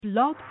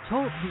Blog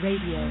Talk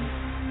Radio.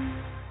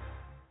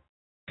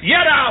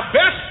 Yet our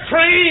best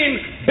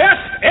trained,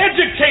 best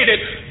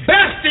educated,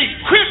 best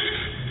equipped,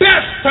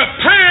 best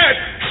prepared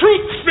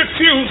troops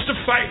refuse to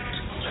fight.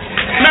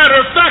 Matter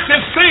of fact,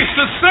 it's safe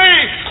to say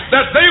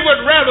that they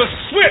would rather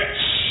switch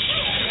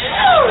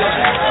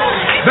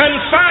than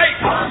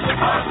fight.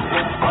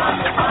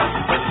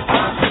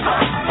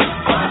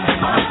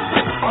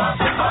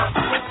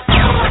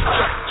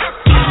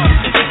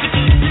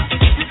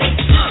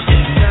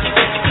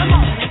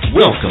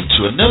 Welcome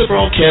to another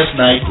broadcast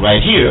night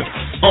right here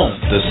on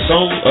the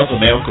Soul of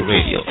America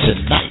Radio.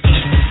 Tonight,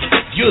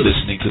 you're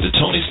listening to the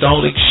Tony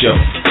Stallings Show.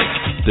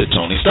 The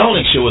Tony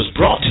Stallings Show is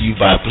brought to you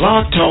by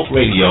Blog Talk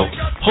Radio,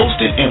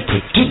 hosted and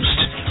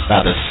produced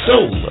by the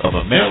Soul of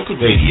America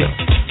Radio.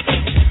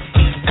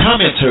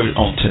 Comments heard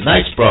on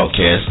tonight's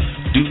broadcast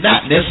do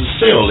not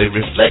necessarily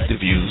reflect the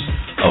views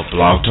of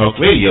Blog Talk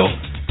Radio,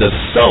 the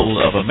Soul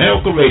of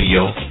America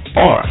Radio,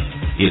 or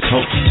its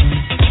host.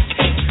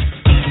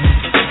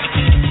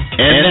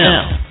 And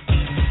now,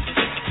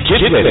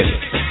 get ready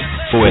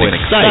for an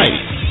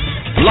exciting,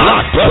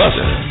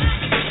 blockbuster,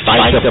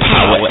 Fight the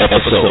Power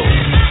episode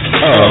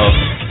of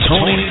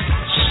Tony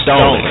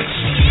Stallings.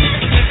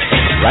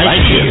 Right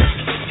here,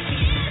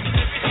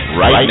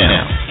 right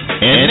now.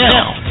 And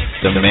now,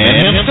 the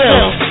man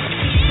himself,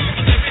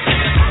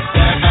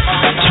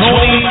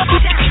 Tony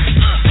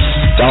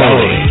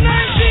Stallings.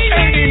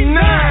 89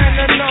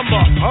 the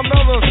number,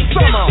 another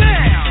summer.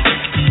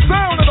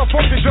 Sound of the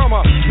funky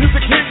drummer.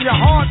 Music hitting your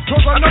heart,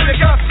 cause I know you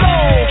got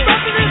soul.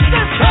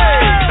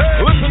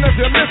 Hey, listen if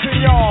you're missing,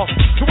 y'all.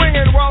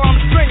 Swinging while I'm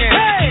singing.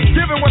 Hey,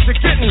 giving what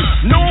you're getting.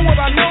 Knowing what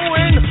I know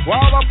in.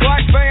 While the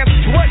black band's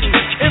sweating.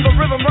 In the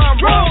rhythm I'm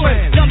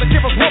rolling. Gotta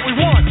give us what we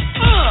want.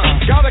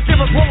 Gotta give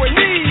us what we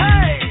need.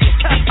 Hey,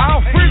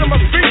 our freedom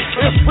of speech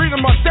is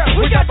freedom of death.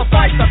 We got to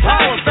fight the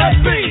powers that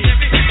be.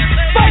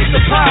 Fight the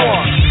power.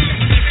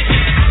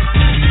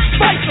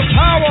 Fight the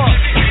power.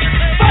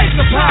 Fight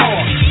the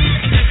power.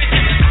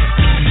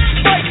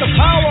 Fight the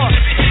power!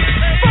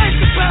 Fight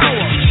the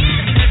power!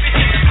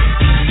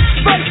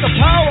 Fight the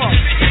power!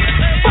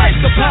 Fight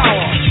the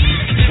power!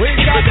 We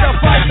got to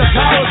fight the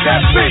powers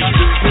that be!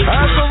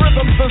 As the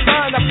rhythm's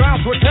designed to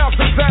bounce with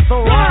counters at the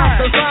rhyme,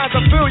 designed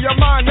to fill your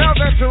mind now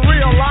that you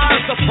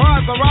realize the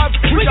prize arrives.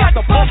 We got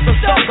to bump the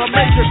stuff to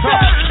make it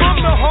tough.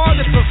 From the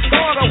heart, it's the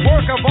start, a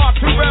work of art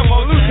to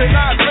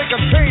revolutionize, make a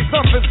change,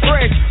 something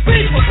strange.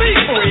 People,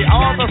 we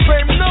are the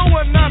same. No,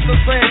 we're not the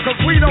same, cause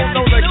we don't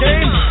know the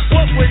game.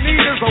 What we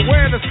need is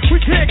awareness. We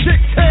can't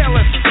get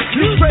careless.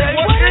 You say,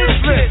 what is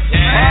this?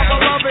 My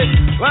beloved,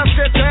 let's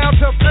get down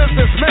to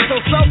business. Mental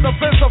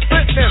self-defense of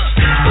fitness.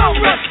 Don't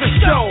rush the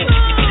show.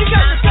 You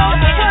got to go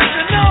to what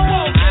you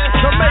know.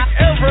 To make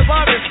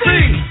everybody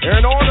see.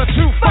 In order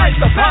to fight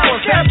the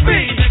powers that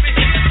be.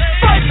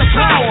 Fight the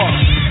power.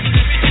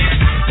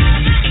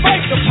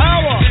 Fight the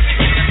power.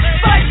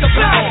 Fight the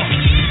power.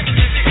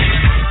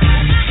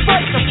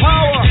 Fight the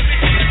power.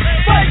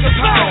 Fight the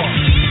power.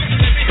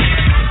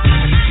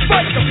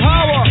 Fight the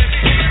power.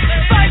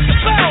 Fight the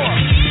power.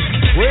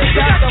 We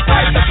got to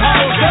fight the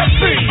powers that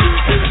be.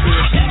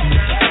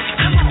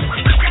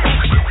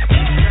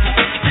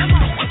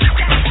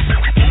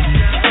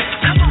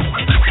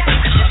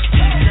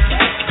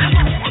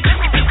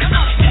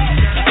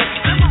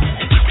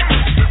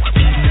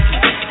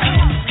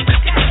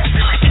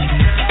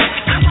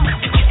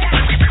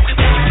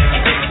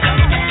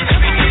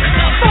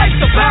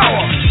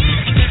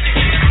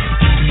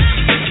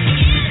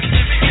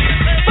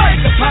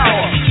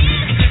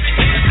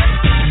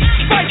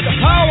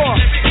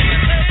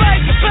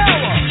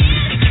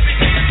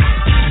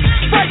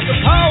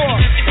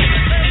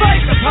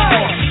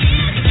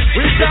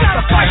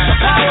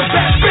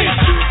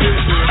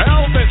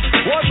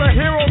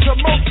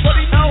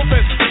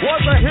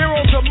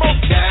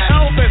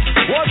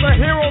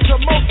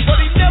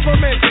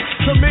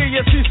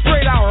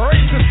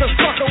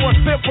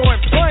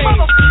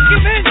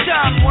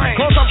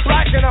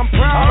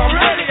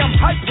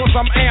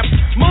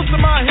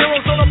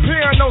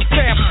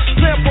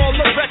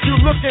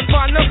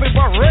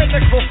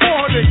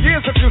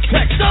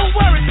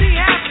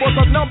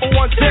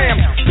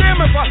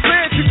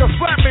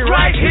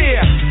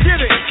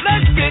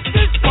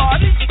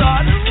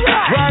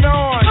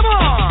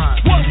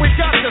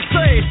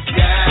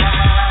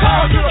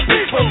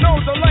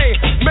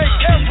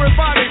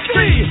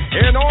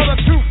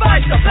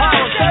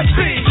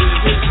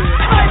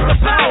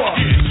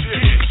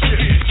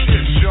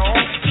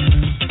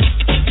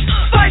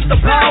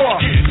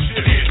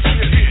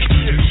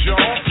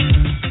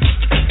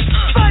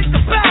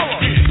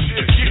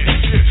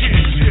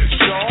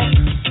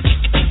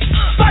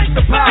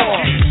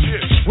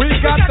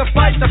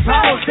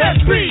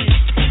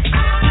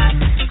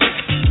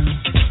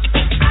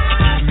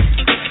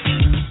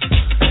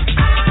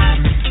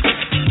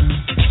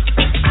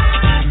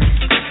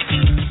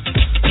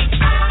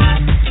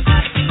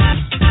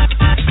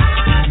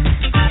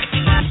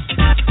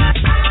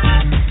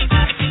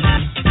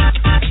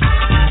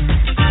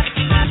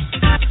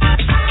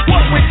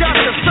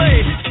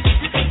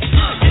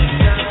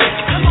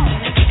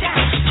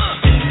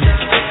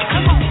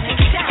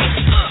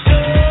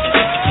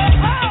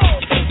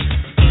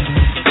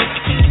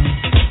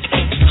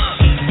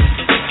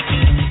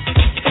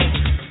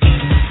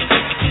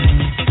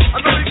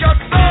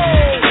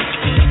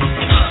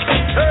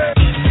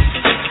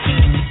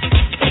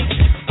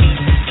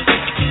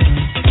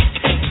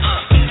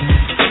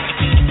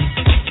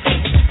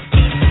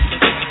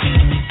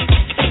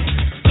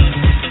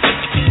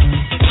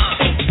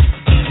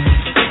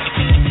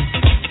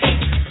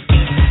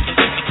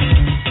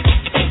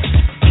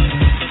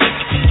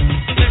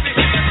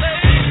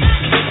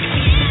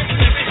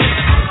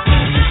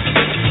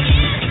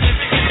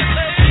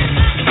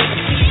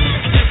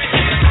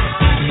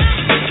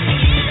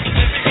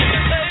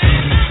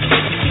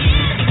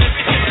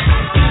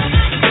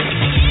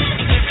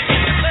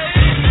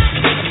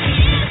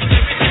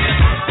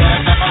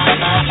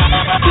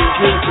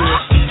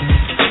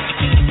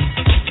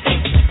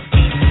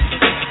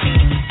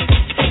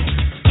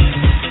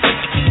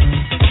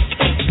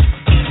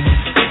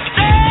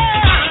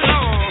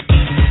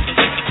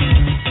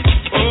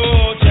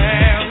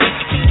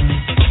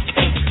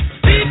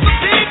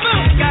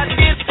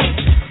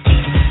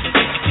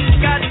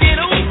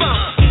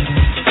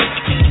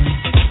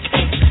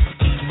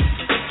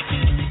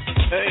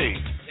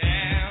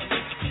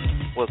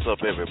 What's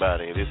up,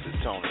 everybody? This is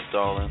Tony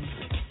Stallings.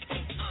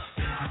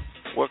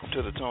 Welcome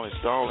to the Tony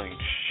Stallings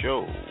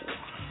Show.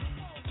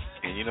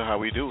 And you know how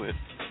we do it,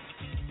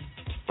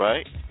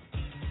 right?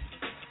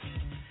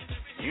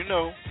 You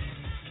know,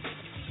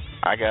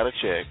 I got to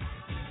check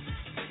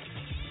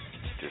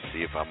to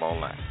see if I'm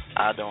online.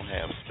 I don't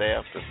have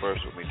staff to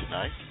first with me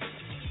tonight.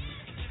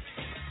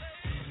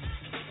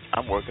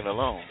 I'm working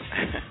alone.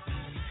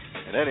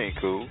 And that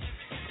ain't cool.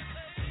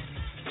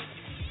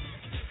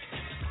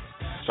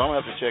 So I'm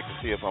going to have to check to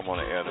see if I'm on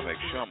the air to make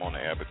sure I'm on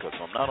the air, because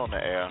if I'm not on the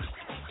air,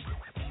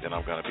 then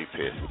I'm going to be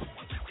pissed.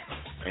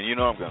 And you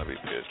know I'm going to be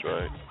pissed,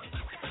 right?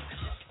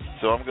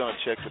 So I'm going to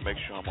check to make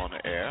sure I'm on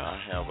the air. I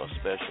have a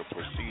special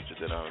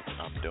procedure that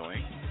I'm doing,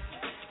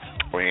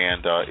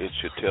 and it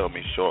should tell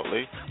me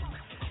shortly.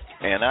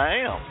 And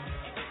I am.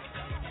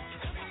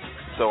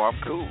 So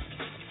I'm cool.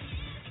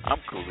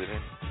 I'm cooler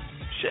than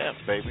Chef,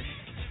 baby.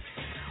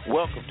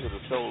 Welcome to the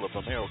Soul of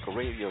America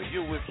Radio.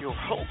 You're with your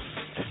host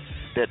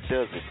that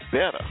does it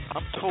better.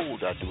 I'm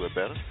told I do it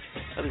better.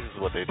 Now, this is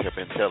what they have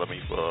been telling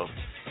me for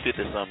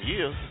 50-some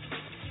years.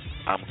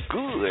 I'm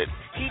good.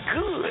 He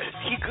good.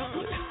 He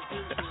good.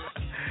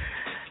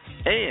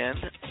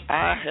 And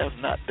I have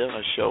not done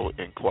a show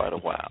in quite a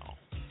while.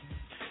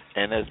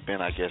 And that's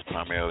been, I guess,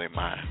 primarily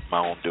my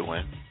own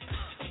doing.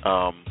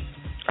 I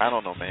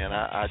don't know, man.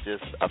 I've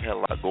had a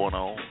lot going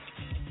on.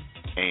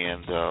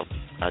 And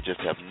I just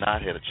have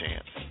not had a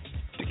chance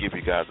to give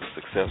you guys a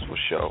successful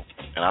show.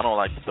 And I don't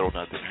like to throw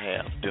nothing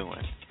half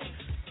doing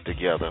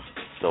together,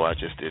 so I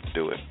just didn't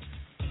do it.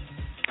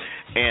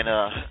 And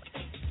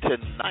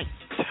tonight,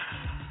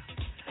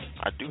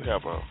 I do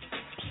have I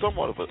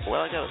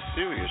got a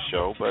serious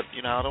show, but,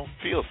 you know, I don't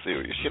feel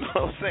serious. You know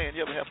what I'm saying?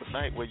 You ever have a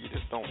night where you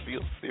just don't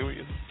feel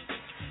serious?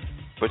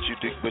 But you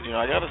do. But, you know,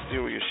 I got a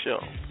serious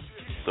show,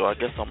 so I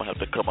guess I'm going to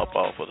have to come up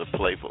off of the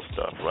playful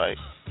stuff, right?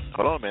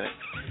 Hold on a minute.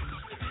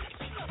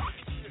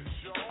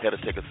 Had to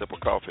take a sip of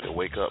coffee to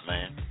wake up,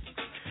 man.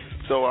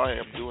 So I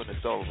am doing the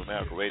Soul of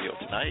America Radio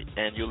tonight,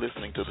 and you're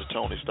listening to the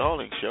Tony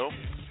Stallings Show.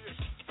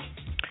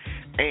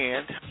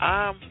 And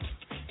I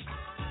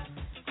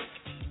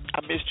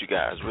missed you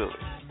guys, really.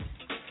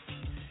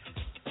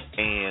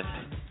 And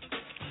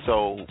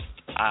so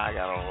I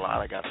got a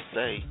lot I got to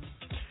say.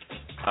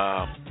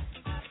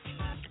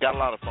 Got a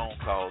lot of phone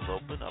calls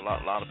open, a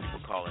lot of people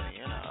calling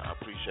in. I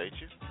appreciate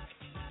you.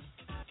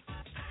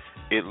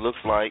 It looks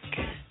like,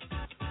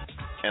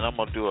 and I'm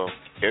going to do a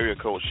area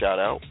code shout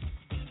out.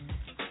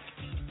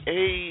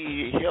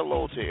 Hey,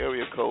 hello to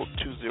area code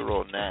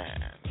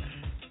 209,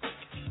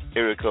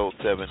 area code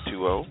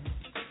 720,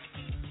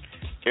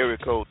 area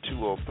code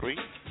 203,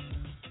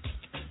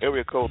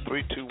 area code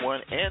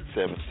 321 and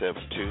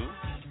 772,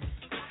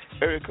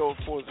 area code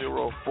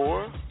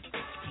 404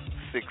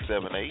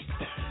 678,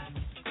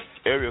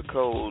 area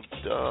code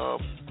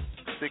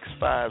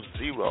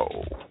 650,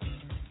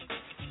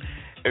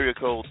 area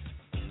code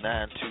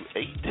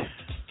 928,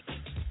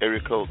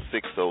 area code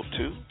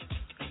 602,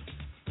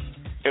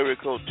 area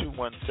code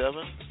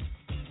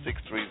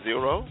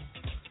 217-630,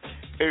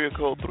 area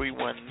code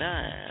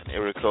 319,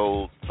 area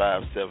code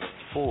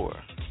 574,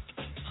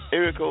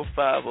 area code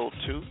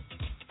 502,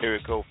 area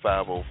code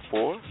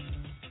 504,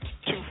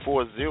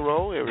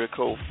 240, area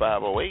code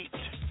 508,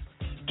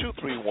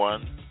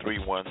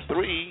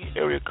 231-313,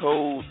 area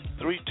code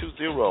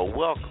 320.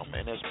 Welcome,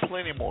 and there's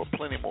plenty more.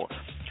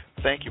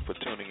 Thank you for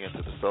tuning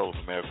into the Soul of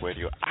America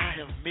Radio. I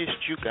have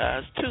missed you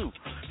guys, too.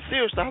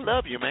 Seriously, I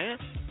love you, man.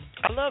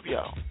 I love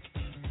y'all.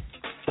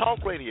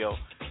 Talk radio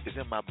is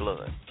in my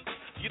blood.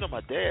 You know,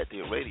 my dad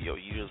did radio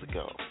years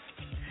ago.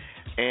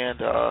 And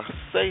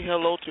say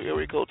hello to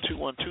area code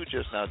 212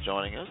 just now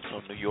joining us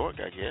from New York,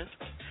 I guess.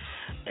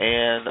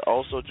 And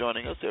also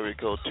joining us, area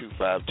code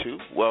 252.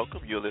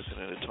 Welcome. You're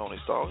listening to Tony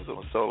Stallings on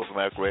the Soul of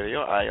America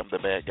Radio. I am the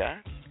bad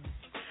guy.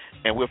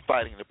 And we're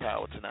fighting the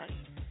power tonight.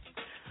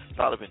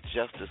 A lot of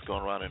injustice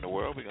going around in the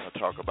world. We're going to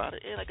talk about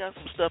it. And I got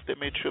some stuff that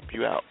may trip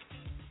you out.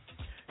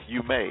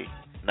 You may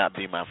not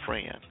be my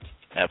friend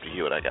after you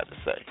hear what I got to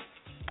say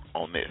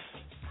on this.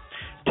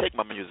 Take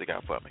my music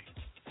out for me.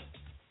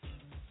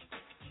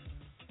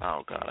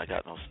 Oh, God, I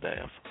got no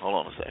staff. Hold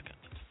on a second.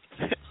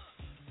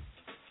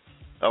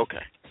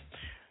 Okay.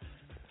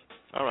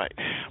 All right.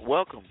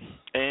 Welcome.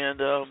 And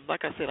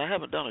like I said, I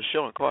haven't done a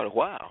show in quite a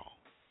while.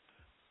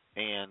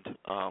 And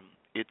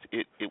it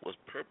was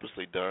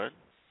purposely done.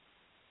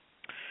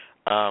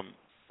 I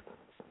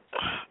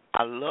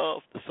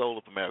love the Soul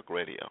of America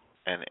Radio.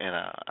 And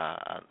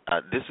I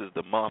this is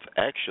the month,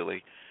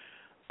 actually,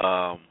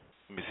 let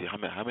me see, how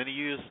many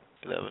years?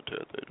 11,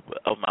 12, 13,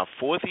 of my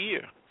fourth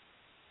year.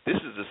 This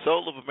is the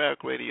Soul of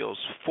America Radio's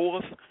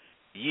fourth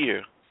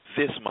year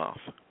this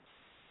month.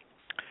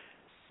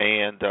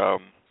 And I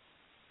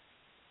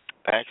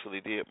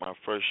actually did my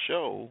first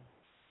show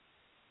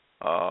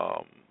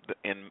on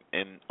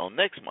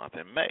next month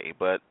in May,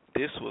 but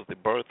this was the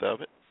birth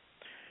of it.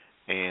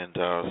 And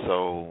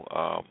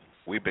so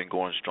we've been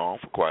going strong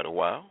for quite a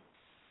while.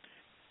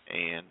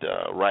 And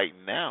right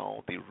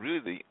now, the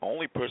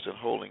only person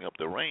holding up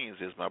the reins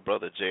is my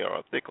brother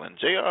J.R. Thicklin.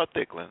 J.R.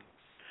 Thicklin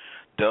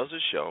does a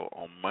show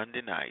on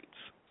Monday nights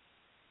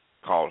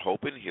called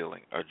Hope and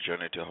Healing, A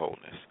Journey to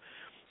Wholeness.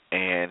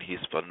 And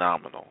he's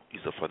phenomenal.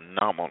 He's a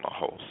phenomenal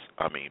host.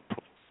 I mean,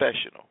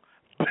 professional.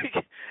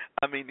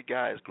 I mean, the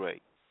guy is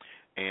great.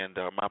 And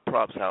my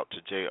props out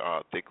to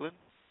J.R. Thicklin.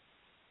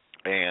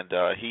 And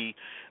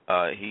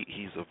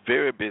he's a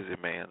very busy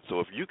man. So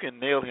if you can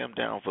nail him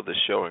down for the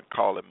show and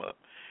call him up,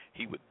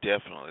 he would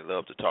definitely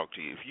love to talk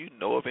to you. If you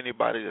know of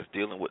anybody that's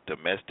dealing with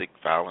domestic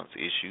violence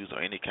issues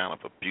or any kind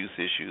of abuse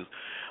issues,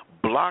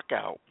 block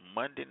out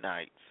Monday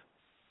nights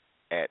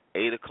at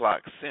 8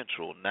 o'clock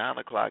Central, 9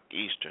 o'clock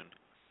Eastern.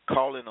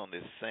 Call in on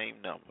this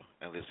same number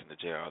and listen to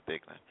J.R.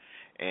 Thicklin,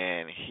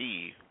 and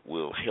he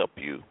will help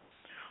you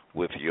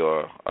with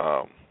your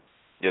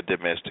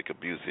domestic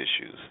abuse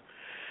issues.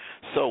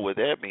 So with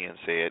that being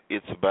said,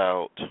 it's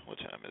about, what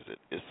time is it?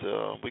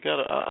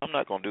 I'm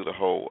not going to do the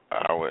whole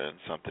hour and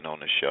something on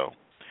the show.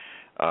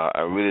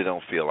 I really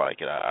don't feel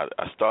like it. I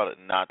started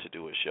not to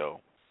do a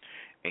show,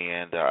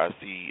 and I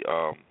see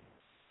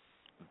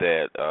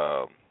that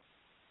a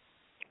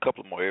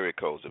couple of more area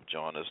codes have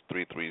joined us,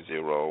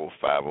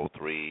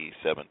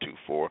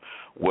 330-503-724.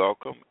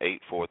 Welcome,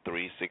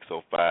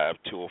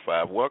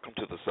 843-605-205. Welcome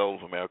to the Soul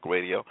of America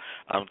Radio.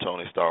 I'm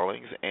Tony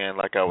Stallings, and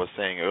like I was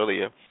saying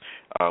earlier,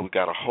 we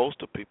got a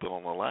host of people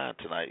on the line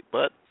tonight,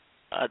 but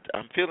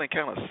I'm feeling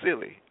kind of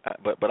silly,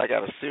 but I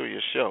got a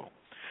serious show.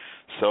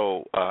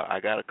 So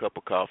I got a cup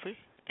of coffee,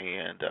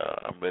 and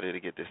I'm ready to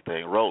get this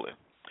thing rolling.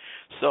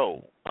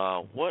 So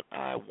what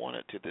I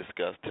wanted to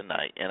discuss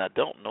tonight, and I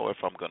don't know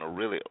if I'm going to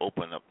really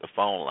open up the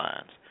phone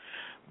lines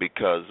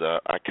because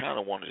I kind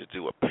of wanted to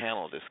do a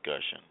panel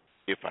discussion,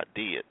 if I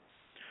did,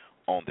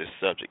 on this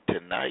subject.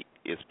 Tonight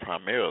is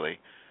primarily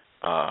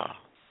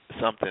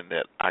something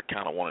that I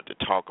kind of wanted to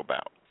talk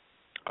about,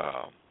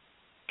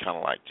 kind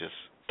of like just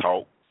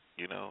talk,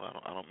 you know.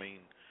 I don't mean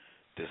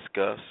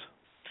discuss.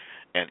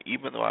 And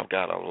even though I've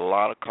got a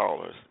lot of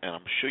callers, and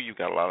I'm sure you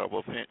got a lot of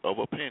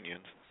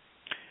opinions,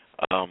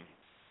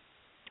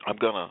 I'm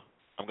gonna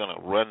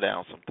run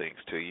down some things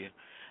to you,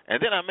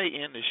 and then I may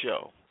end the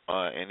show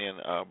and then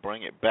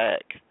bring it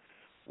back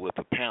with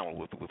a panel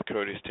with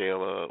Curtis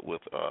Taylor,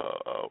 with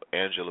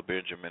Angela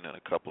Benjamin, and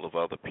a couple of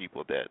other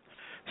people that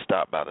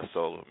stop by the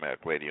Soul of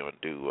America Radio and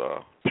do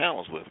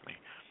panels with me.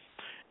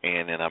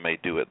 And then I may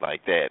do it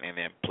like that, and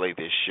then play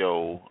this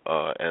show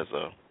as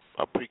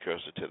a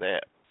precursor to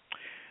that.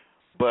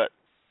 But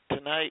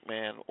tonight,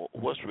 man,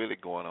 what's really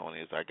going on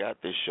is I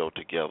got this show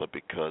together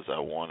because I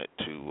wanted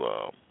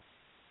to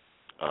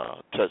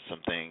touch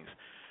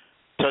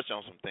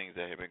on some things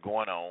that have been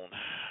going on,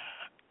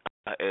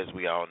 as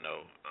we all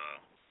know,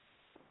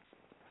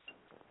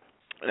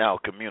 in our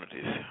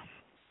communities.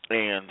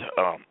 And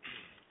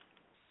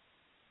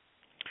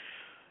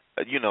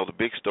you know, the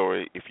big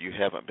story, if you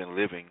haven't been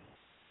living,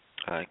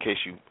 in case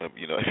if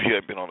you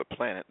haven't been on the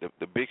planet,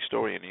 the big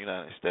story in the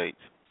United States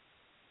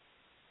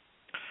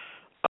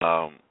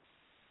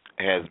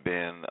has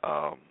been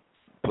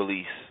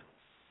police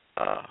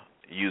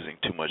using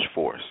too much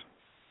force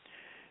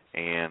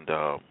and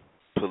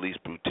police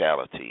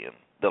brutality and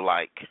the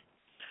like,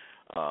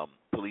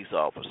 police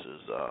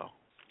officers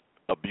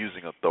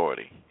abusing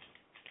authority,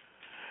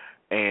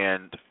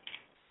 and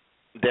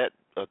that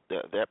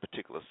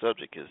particular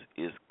subject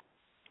is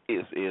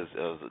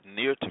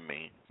near to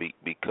me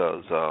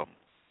because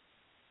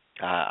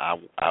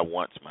I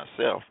once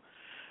myself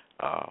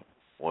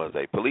was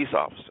a police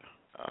officer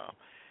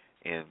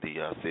in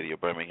the city of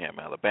Birmingham,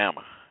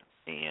 Alabama,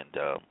 and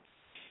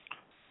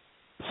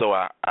so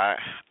I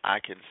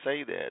can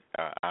say that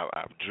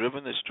I've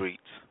driven the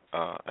streets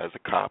as a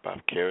cop.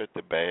 I've carried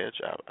the badge.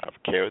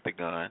 I've carried the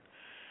gun,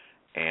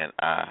 and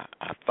I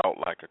thought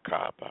like a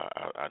cop.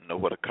 I know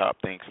what a cop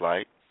thinks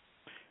like.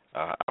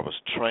 I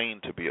was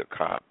trained to be a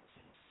cop.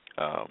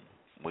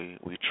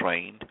 We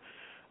trained.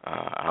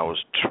 I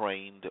was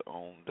trained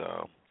on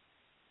the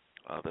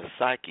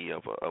psyche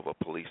of a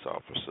police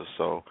officer.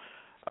 So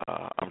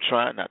I'm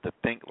trying not to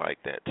think like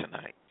that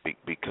tonight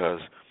because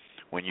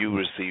when you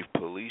receive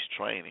police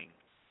training,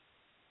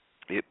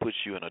 it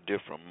puts you in a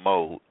different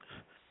mode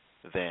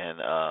than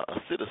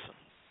a citizen,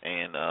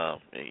 and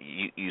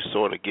you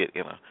sort of get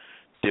in a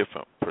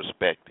different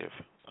perspective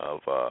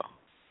of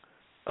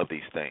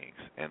these things.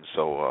 And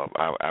so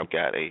I've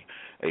got a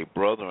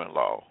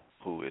brother-in-law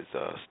who is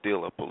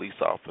still a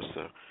police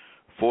officer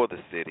for the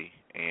city,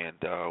 and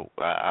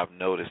I've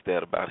noticed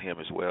that about him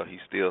as well. He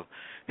still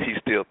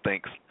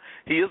thinks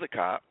he is a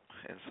cop,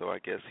 and so I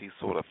guess he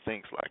sort of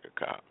thinks like a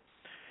cop,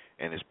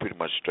 and it's pretty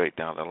much straight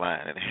down the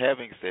line. And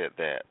having said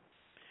that,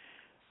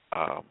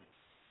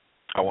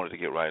 I wanted to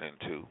get right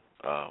into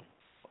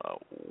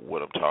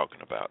what I'm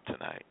talking about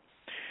tonight.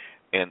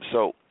 And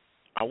so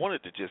I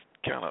wanted to just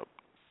kind of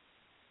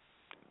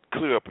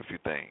clear up a few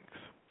things.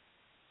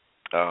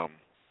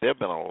 There have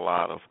been a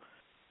lot of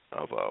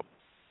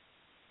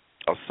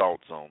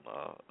assaults on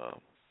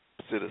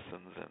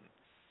citizens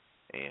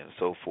and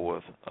so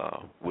forth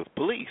with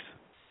police,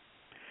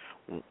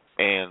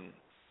 and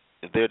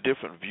there are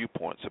different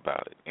viewpoints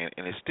about it,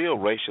 and it's still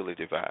racially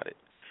divided.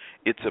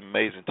 It's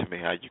amazing to me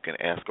how you can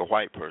ask a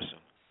white person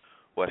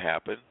what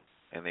happened,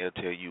 and they'll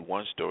tell you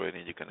one story, and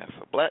then you can ask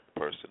a black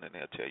person, and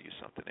they'll tell you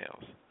something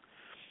else.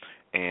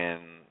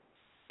 And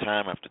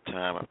time after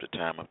time after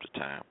time after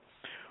time,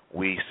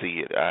 we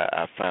see it.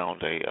 I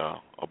found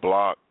a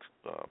blog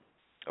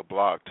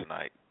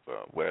tonight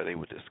where they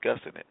were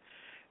discussing it,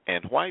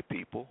 and white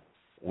people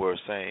were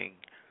saying,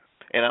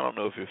 and I don't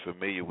know if you're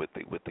familiar with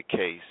the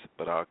case,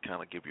 but I'll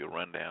kind of give you a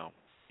rundown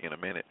in a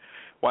minute.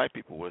 White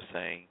people were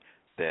saying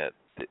that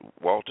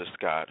Walter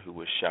Scott, who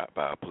was shot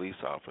by a police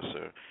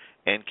officer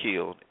and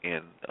killed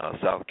in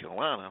South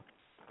Carolina,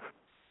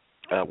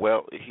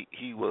 well,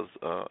 he was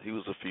a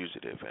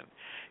fugitive, and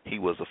he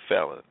was a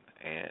felon,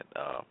 and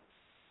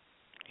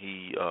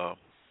he was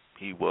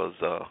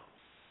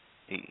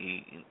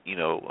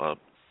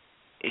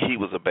he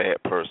was a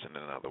bad person,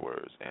 in other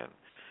words,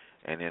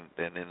 and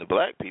then the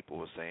black people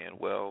were saying,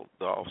 well,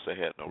 the officer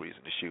had no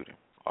reason to shoot him.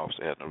 The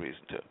officer had no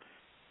reason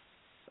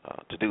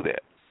to do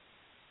that.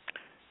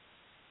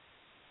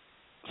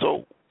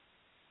 So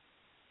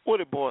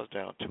what it boils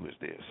down to is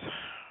this.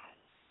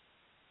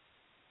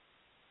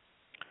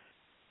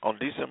 On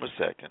December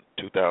 2nd,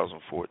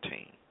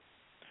 2014,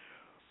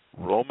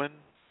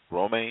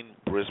 Romaine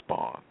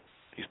Brisbane,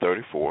 he's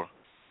 34,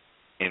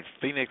 in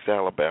Phoenix,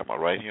 Alabama,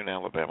 right here in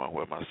Alabama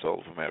where my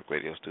Soul of America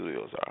radio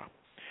studios are.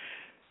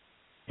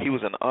 He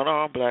was an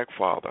unarmed black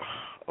father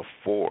of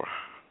 4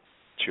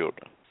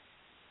 children,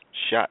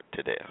 shot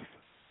to death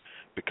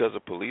because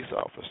a police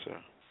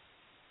officer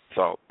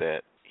thought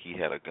that he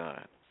had a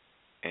gun,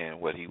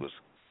 and what he was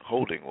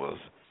holding was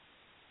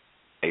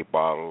a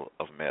bottle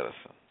of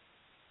medicine.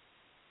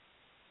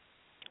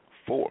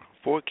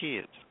 4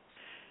 kids.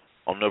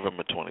 On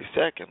November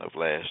 22nd of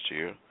last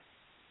year,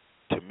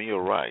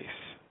 Tamir Rice,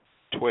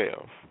 in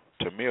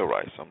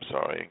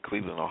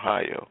Cleveland,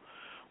 Ohio,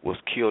 was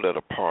killed at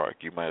a park.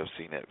 You might have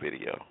seen that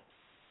video.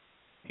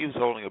 He was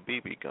holding a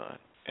BB gun,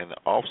 and the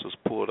officers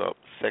pulled up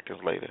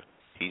seconds later.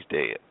 He's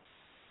dead.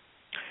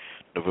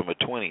 November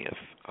 20th,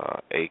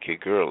 A.K.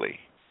 Gurley,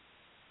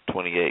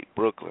 28,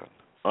 Brooklyn,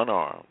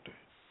 unarmed,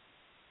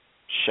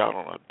 shot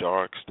on a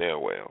dark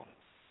stairwell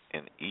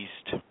in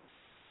East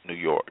New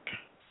York.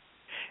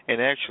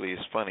 And actually,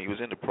 it's funny, he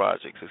was in the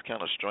projects. It's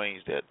kind of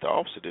strange that the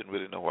officer didn't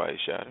really know why he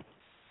shot him.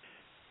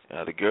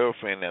 The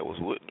girlfriend that was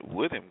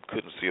with him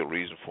couldn't see a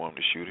reason for him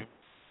to shoot him.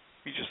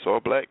 He just saw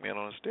a black man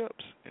on the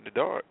steps in the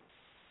dark.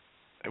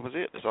 That was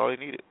it. That's all he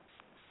needed.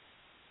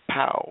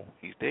 Pow,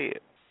 he's dead.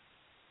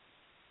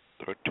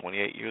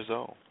 28 years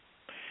old.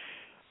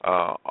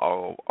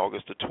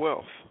 August the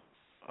 12th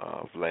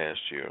of last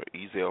year,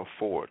 Ezel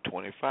Ford,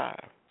 25,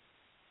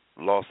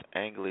 Los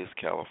Angeles,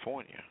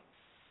 California.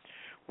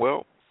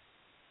 Well,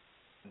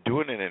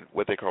 doing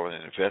what they call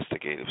an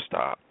investigative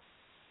stop,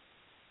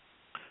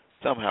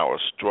 somehow a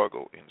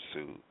struggle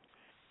ensued,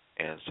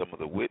 and some of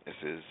the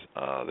witnesses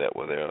that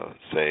were there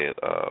said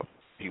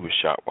he was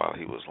shot while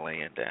he was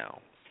laying down,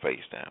 face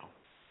down.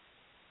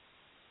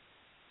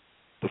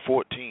 The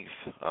 14th,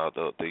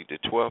 the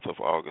 12th of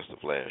August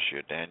of last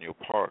year, Dante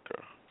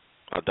Parker,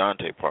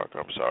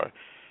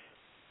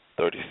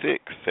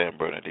 36, San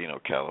Bernardino,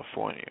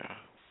 California.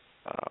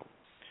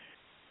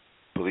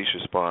 Police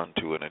respond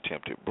to an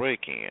attempted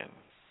break-in,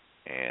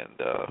 and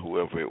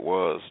whoever it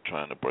was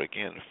trying to break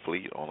in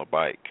fled on a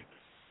bike.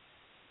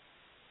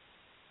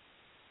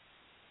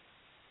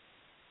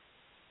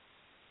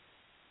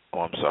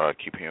 Oh, I'm sorry, I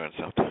keep hearing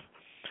something.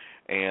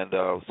 And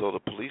so the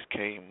police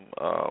came,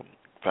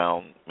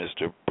 found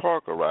Mr.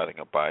 Parker riding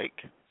a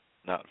bike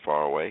not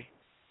far away,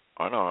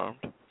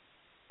 unarmed,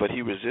 but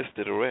he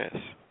resisted arrest.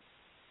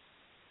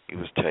 He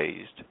was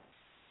tased,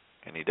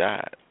 and he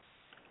died.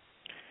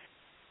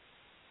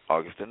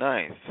 August the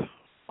 9th,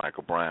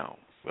 Michael Brown.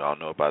 We all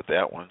know about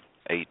that one.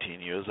 18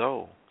 years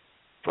old,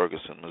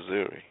 Ferguson,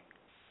 Missouri.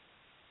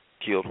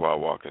 Killed while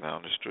walking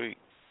down the street.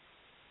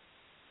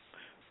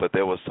 But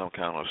there was some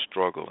kind of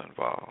struggle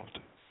involved.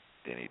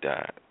 Then he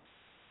died.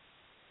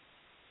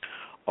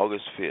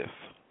 August 5th,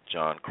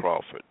 John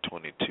Crawford,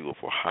 22, of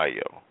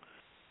Ohio,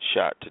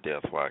 shot to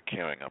death while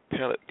carrying a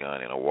pellet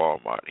gun in a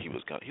Walmart. He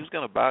was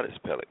going to buy this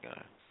pellet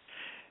gun.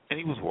 And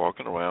he was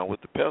walking around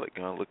with the pellet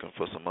gun looking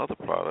for some other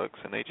products,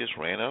 and they just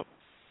ran up,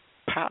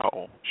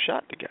 pow,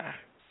 shot the guy.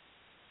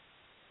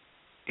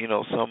 You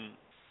know,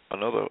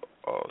 another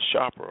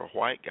shopper, a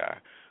white guy,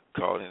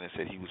 called in and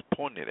said he was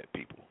pointing it at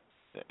people.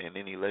 And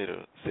then he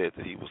later said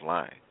that he was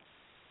lying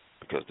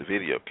because the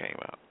video came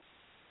out.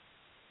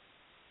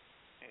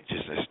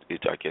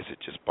 I guess it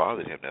just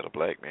bothered him that a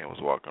black man was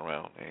walking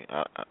around.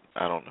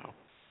 I don't know.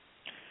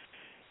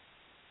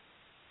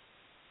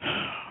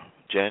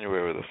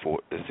 January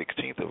the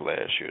 16th of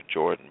last year,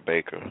 Jordan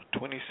Baker,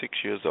 26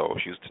 years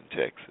old, Houston,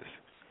 Texas.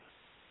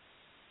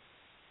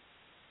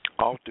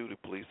 Off-duty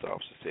police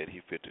officer said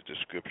he fit the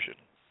description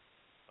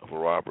of a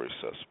robbery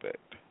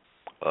suspect.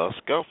 A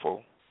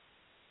scuffle,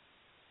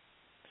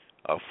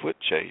 a foot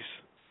chase,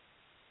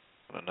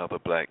 and another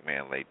black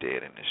man lay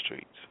dead in the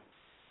streets.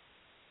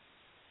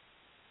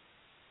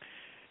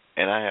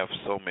 And I have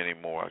so many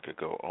more. I could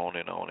go on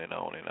and on and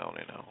on and on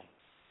and on.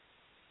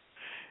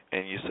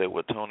 And you say,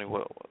 well, Tony,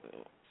 well,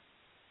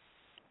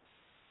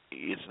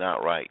 it's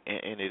not right,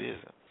 and it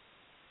isn't.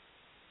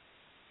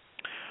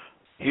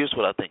 Here's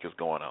what I think is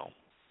going on.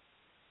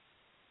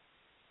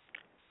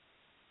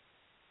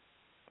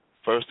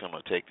 First, I'm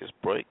going to take this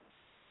break,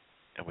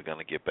 and we're going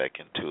to get back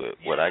into it.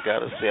 What I got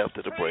to say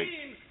after the break,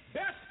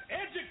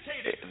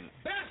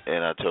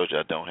 and I told you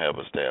I don't have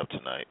a staff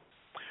tonight.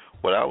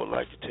 What I would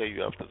like to tell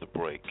you after the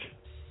break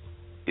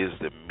is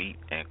the meat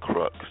and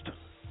crux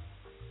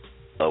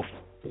of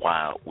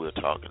why we're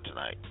talking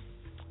tonight.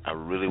 I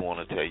really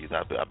want to tell you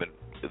that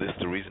this is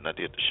the reason I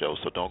did the show,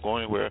 so don't go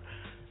anywhere.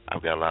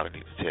 I've got a lot I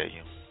need to tell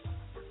you.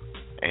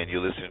 And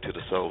you're listening to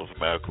the Soul of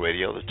America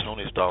Radio, the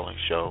Tony Stallings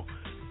Show,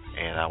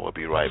 and I will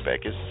be right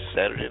back. It's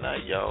Saturday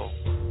night, y'all.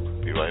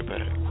 Be right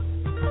back.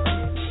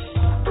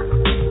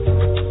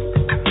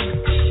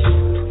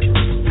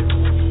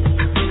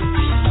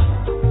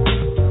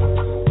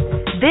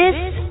 This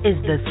is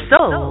the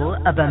Soul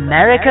of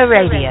America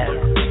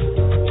Radio.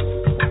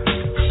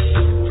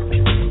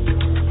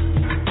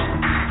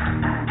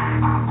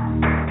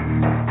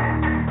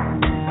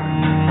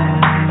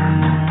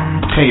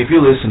 Hey, if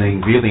you're listening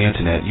via the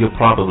internet, you're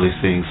probably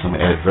seeing some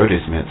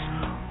advertisements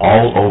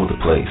all over the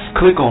place.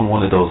 Click on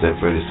one of those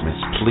advertisements,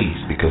 please,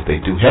 because they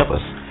do help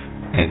us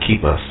and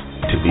keep us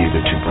to be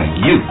able to bring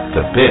you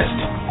the best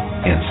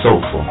in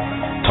soulful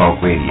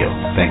talk radio.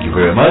 Thank you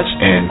very much,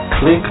 and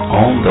click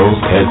on those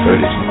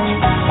advertisements.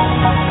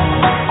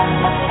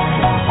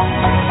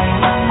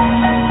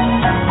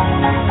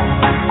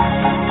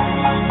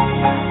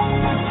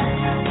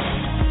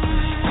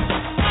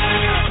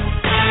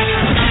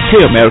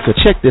 Hey America,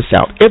 check this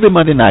out. Every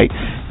Monday night,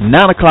 9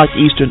 o'clock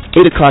Eastern,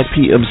 8 o'clock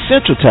p.m.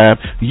 Central Time,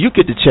 you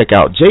get to check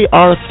out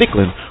J.R.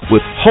 Thicklin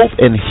with Hope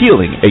and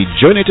Healing, A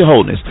Journey to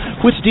Wholeness,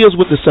 which deals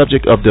with the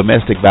subject of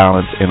domestic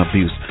violence and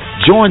abuse.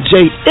 Join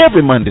Jay every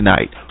Monday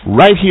night,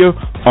 right here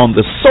on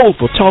the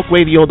Soulful Talk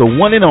Radio, the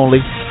one and only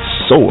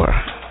SOAR.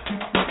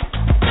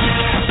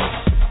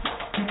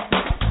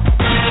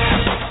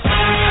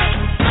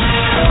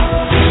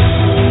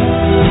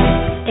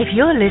 If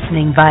you're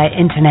listening via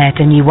internet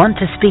and you want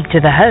to speak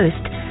to the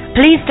host,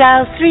 please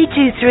dial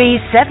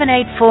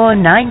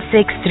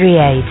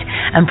 323-784-9638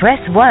 and press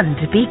 1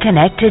 to be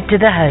connected to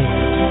the host.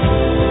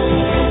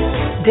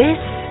 This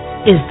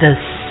is the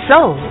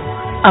Soul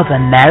of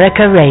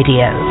America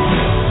Radio.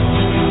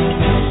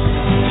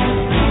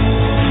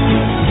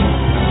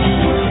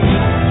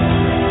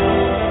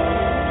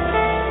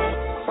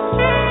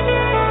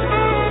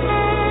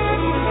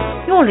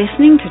 You're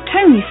listening to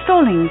Tony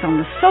Stallings on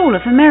the Soul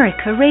of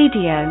America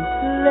Radio.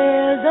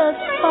 There's a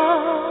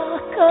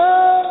spark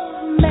of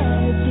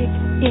magic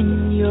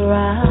in your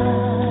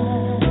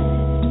eyes.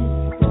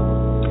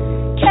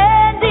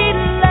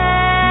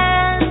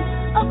 Candyland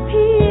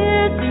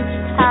appears each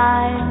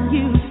time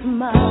you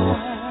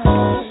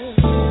smile.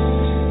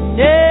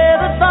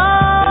 Never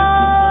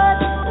thought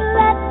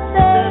that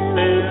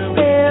fairy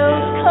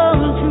tales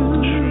come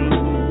true,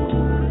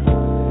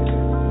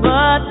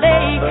 but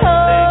they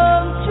come.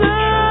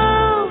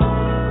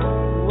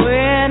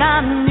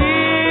 I'm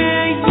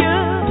near you.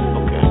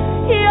 Okay.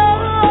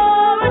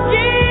 You're a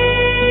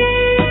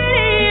genie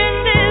in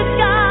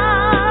disguise.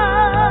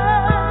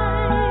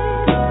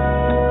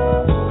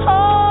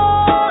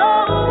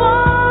 Oh,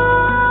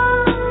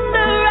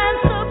 wonder and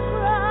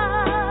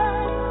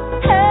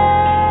surprise.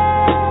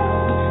 Hey,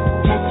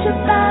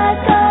 petrified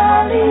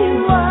golly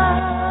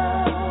wow.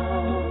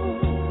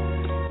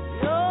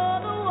 You're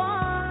the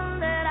one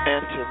that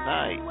And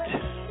tonight,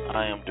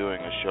 I am doing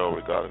a show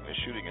regarding the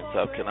shooting in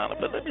South Carolina.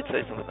 But let me tell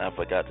you something I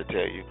forgot to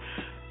tell you.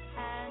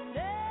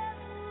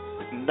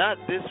 Not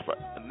this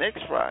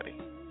next Friday,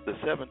 the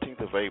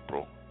 17th of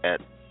April at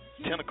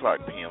 10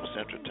 o'clock p.m.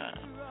 Central Time.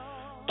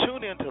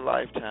 Tune into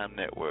Lifetime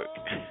Network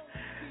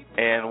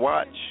and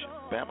watch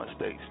Bama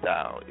State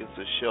Style. It's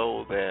a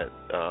show that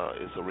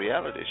is a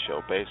reality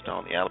show based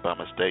on the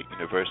Alabama State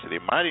University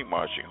Mighty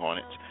Marching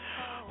Hornets,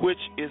 which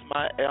is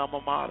my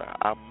alma mater.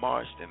 I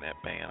marched in that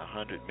band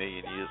 100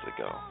 million years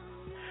ago.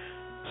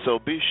 So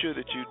be sure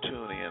that you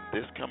tune in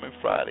this coming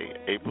Friday,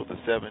 April the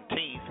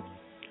 17th,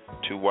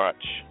 to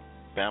watch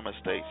Bama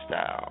State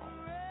Style.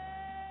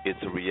 It's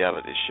a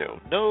reality show.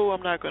 No,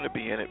 I'm not going to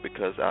be in it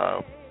because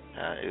I'm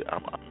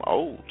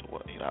old.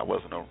 Well, I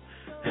wasn't on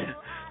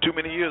too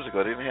many years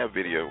ago. They didn't have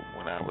video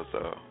when I was.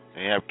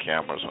 They didn't have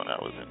cameras when I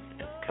was in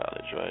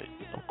college, right?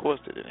 Of course,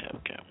 they didn't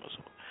have cameras.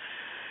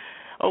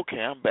 Okay,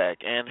 I'm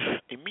back, and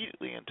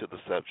immediately into the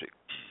subject.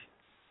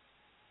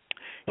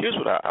 Here's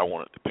what I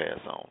wanted to pass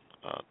on.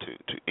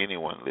 To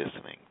anyone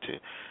listening,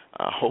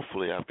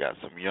 hopefully I've got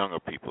some younger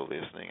people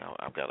listening.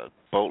 I've got a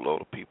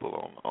boatload of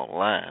people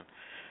online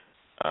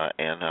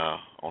and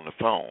on the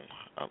phone.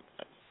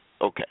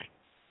 Okay.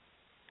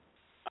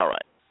 All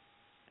right.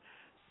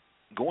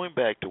 Going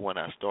back to when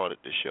I started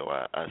the show,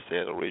 I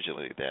said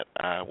originally that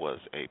I was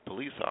a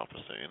police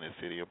officer in the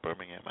city of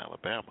Birmingham,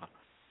 Alabama,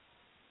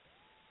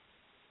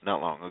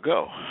 not long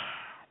ago.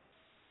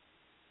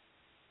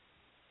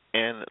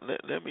 And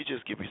let me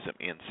just give you some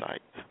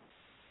insight.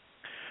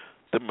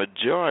 The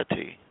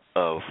majority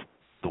of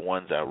the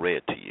ones I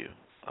read to you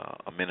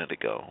a minute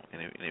ago.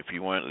 And if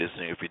you weren't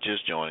listening, if you're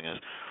just joining us,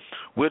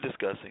 we're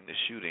discussing the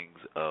shootings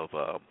of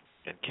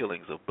and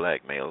killings of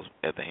black males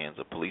at the hands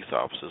of police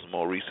officers.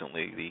 More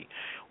recently, the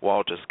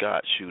Walter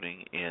Scott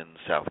shooting in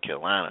South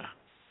Carolina.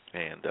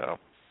 And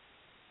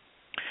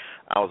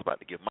I was about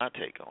to give my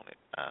take on it.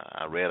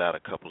 I read out a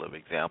couple of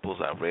examples.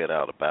 I read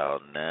out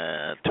about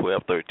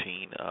 12,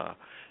 13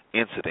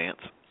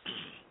 incidents.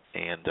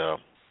 And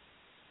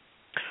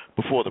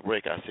before the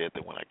break, I said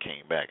that when I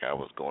came back, I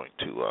was going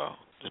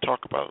to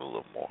talk about it a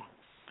little more.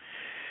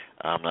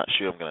 I'm not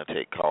sure I'm going to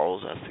take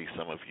calls. I see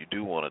some of you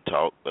do want to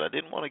talk, but I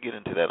didn't want to get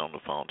into that on the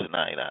phone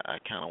tonight. I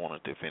kind of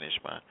wanted to finish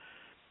my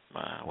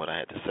what I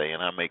had to say,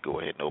 and I may go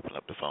ahead and open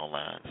up the phone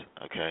lines,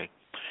 okay?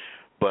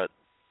 But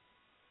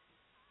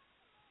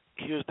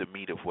here's the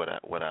meat of what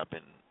I've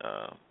been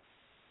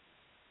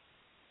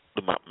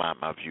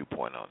my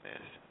viewpoint on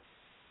this.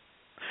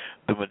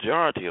 The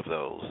majority of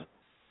those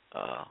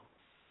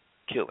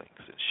killings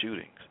and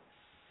shootings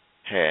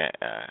had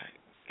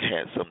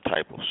some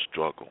type of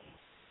struggle.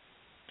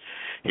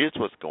 Here's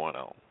what's going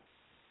on.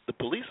 The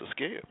police are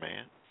scared,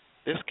 man.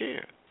 They're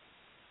scared.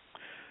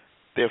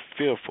 They're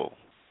fearful.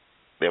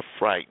 They're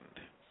frightened.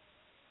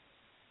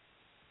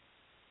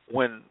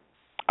 When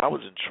I was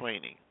in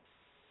training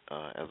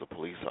as a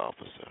police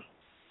officer,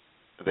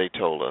 they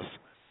told us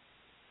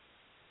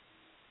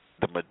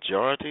the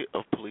majority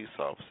of police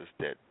officers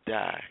that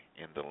die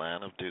in the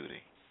line of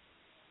duty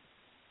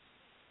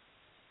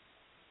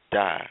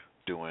die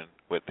doing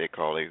what they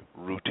call a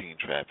routine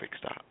traffic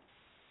stop.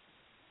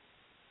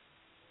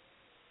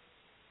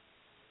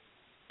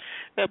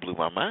 That blew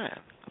my mind.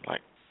 I'm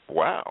like,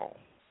 wow.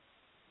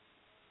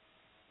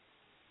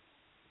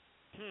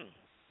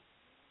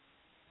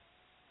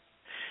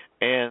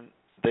 And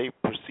they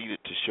proceeded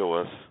to show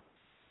us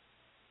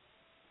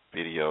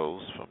videos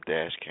from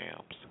dash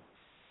cams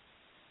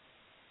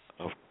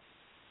of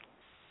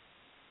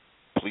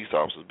police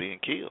officers being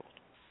killed.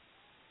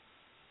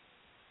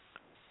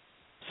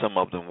 Some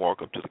of them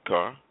walk up to the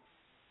car.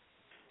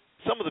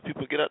 Some of the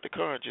people get out the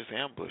car and just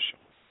ambush them.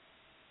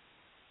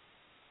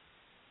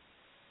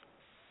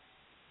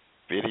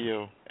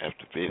 Video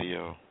after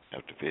video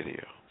after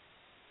video.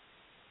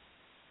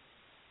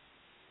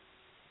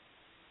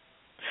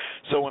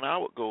 So when I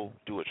would go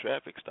do a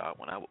traffic stop,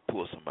 when I would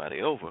pull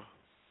somebody over,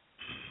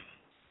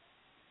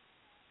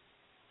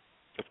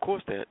 of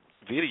course that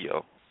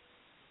video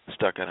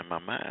stuck out in my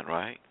mind,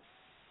 right?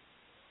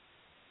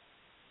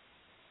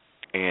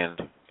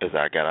 And as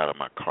I got out of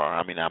my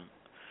car,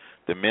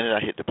 the minute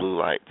I hit the blue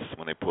lights,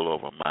 when they pull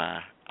over,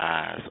 my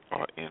eyes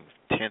are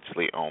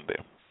intensely on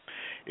them.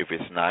 If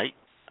it's night,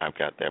 I've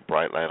got that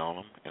bright light on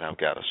them, and I've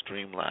got a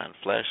streamlined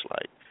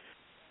flashlight,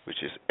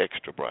 which is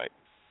extra bright.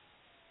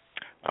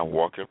 I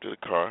walk up to the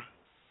car,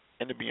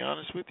 and to be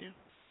honest with you,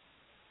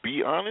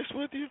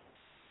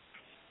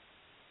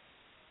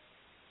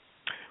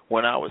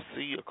 when I would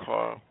see a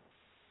car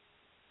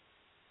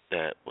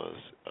that was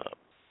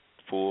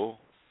full,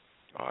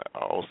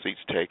 all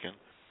seats taken,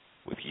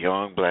 with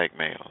young black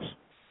males,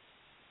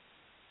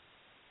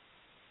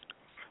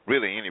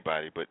 really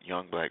anybody but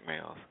young black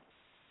males,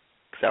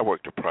 because I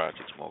worked the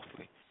projects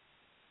mostly,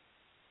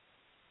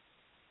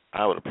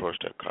 I would approach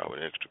that car with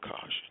extra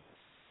caution.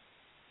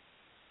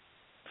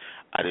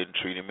 I didn't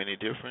treat him any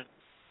different,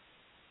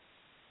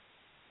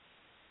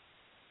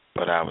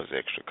 but I was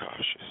extra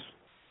cautious.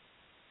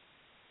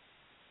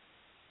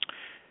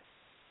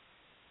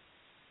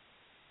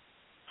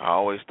 I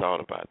always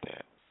thought about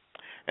that.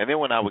 And then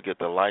when I would get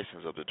the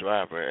license of the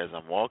driver, as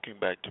I'm walking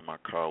back to my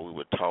car, we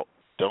would talk,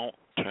 don't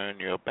turn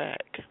your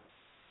back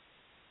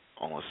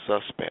on a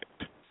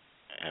suspect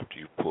after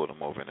you pull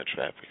them over in a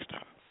traffic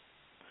stop.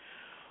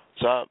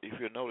 So if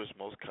you notice,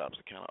 most cops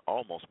are kind of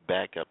almost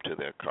back up to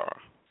their car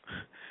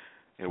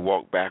and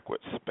walk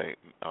backwards,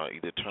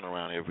 either turn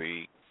around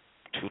every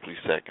 2-3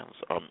 seconds,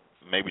 or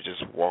maybe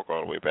just walk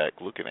all the way back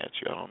looking at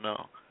you. I don't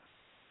know.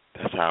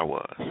 That's how I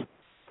was.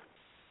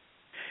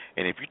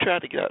 And if you try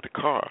to get out of the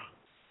car,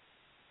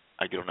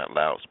 I get on that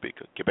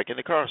loudspeaker. Get back in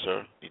the car,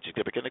 sir. You just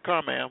get back in the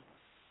car, ma'am.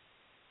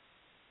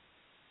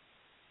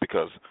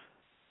 Because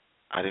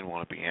I didn't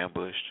want to be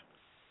ambushed.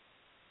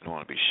 I didn't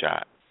want to be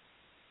shot.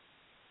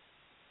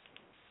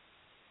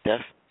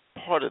 That's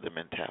part of the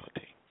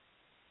mentality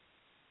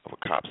of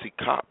a cop. See,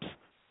 cops,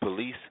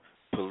 police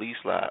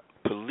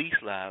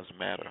lives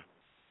matter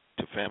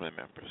to family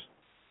members.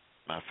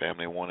 My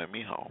family wanted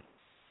me home.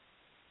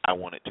 I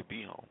wanted to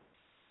be home.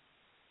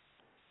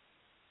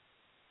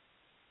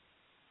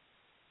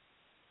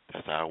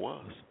 That's how it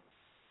was.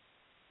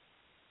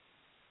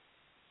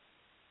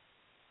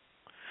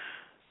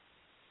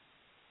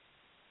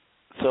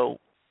 So,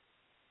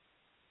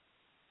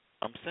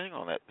 I'm saying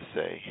all that to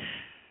say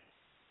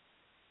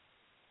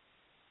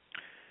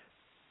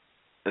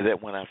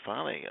that when I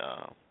finally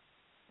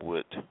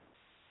would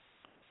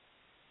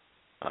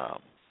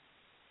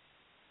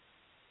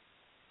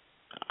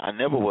I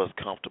never was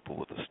comfortable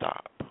with a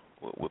stop,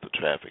 with a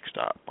traffic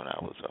stop when I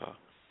was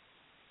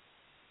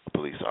a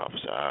police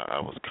officer.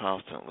 I was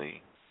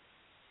constantly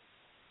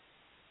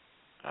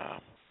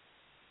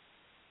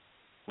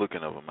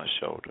looking over my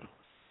shoulder.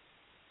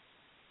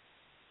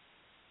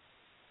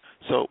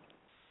 So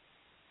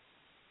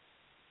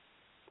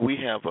we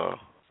have a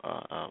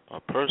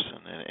person,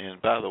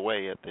 and by the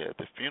way, at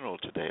the funeral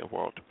today of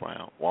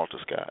Walter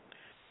Scott,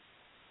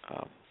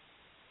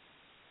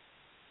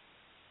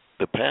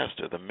 the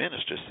pastor, the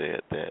minister,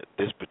 said that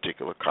this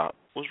particular cop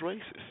was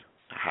racist.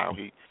 How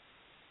he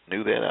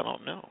knew that, I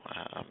don't know.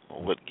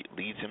 What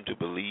leads him to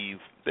believe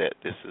that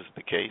this is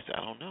the case,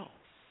 I don't know.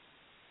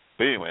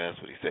 But anyway,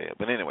 that's what he said.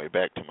 But anyway,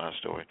 back to my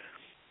story.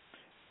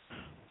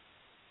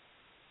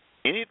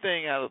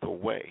 Anything out of the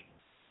way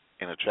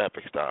in a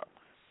traffic stop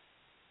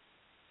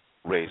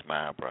raised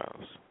my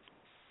eyebrows.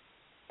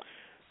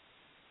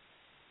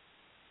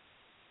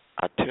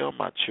 I tell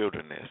my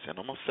children this, and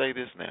I'm going to say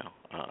this now.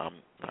 I'm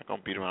not going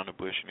to beat around the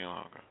bush any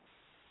longer.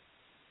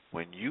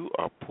 When you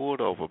are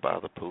pulled over by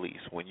the police,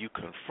 when you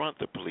confront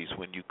the police,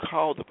 when you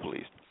call the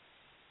police,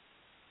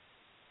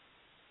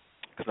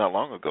 because not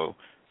long ago,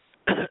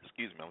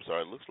 excuse me, I'm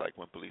sorry, it looks like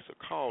when police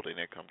are called and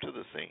they come to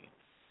the scene,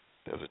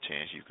 there's a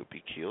chance you could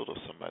be killed or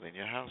somebody in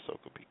your household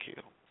could be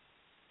killed.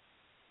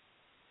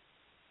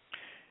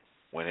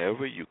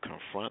 Whenever you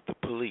confront the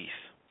police,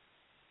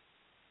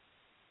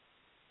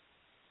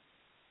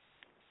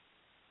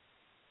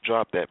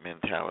 drop that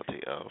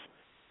mentality of,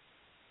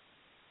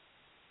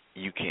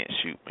 you can't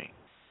shoot me.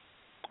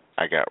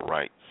 I got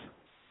rights.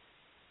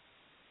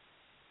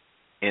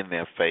 In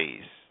their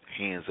face,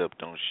 hands up,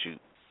 don't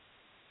shoot.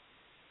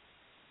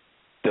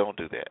 Don't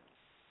do that.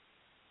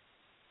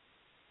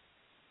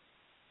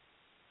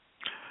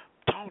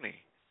 Tony,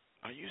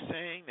 are you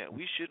saying that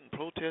we shouldn't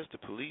protest the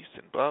police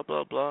and blah,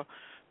 blah, blah?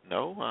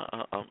 No,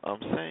 I'm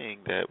saying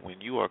that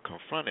when you are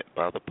confronted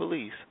by the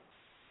police,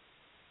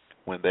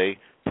 when they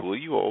pull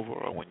you over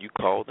or when you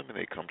call them and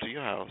they come to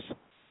your house,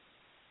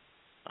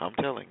 I'm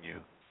telling you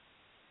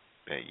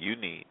that you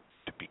need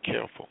to be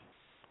careful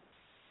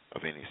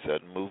of any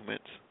sudden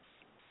movements,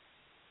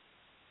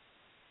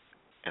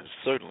 and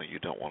certainly you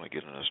don't want to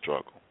get in a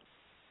struggle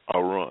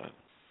or run.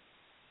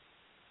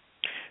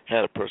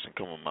 Had a person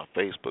come on my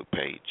Facebook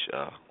page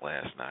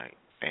last night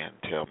and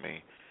tell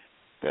me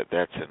that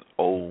that's an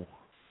old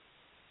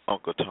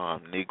Uncle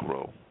Tom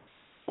Negro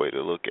way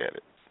to look at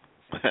it.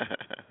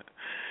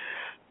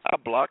 I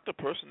blocked the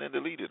person and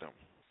deleted him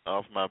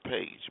off my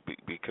page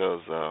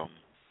because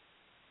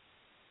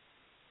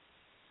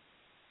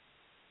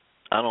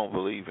I don't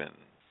believe in.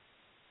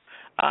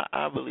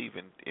 I believe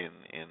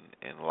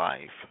in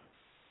life.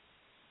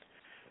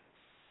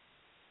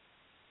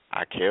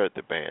 I carried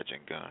the badge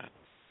and gun.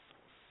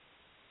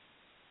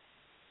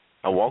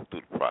 I walked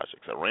through the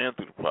projects. I ran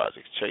through the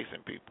projects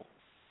chasing people.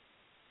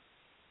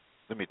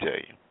 Let me tell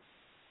you,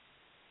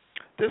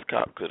 this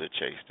cop could have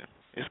chased him.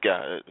 This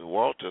guy,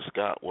 Walter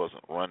Scott,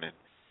 wasn't running.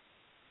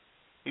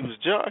 He was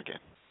jogging.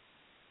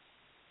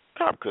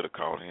 Cop could have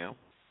caught him.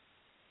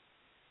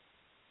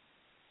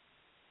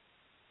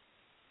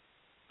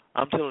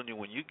 I'm telling you,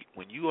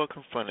 when you are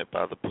confronted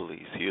by the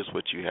police, here's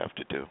what you have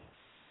to do.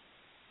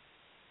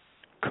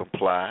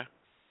 Comply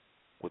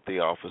with the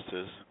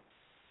officer's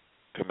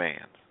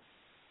commands.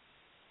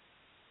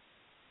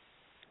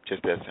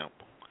 Just that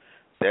simple.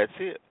 That's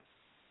it.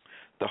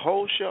 The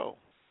whole show,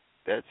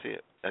 that's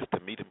it. That's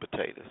the meat and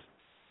potatoes.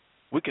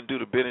 We can do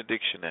the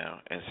benediction now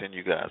and send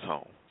you guys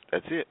home.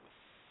 That's it.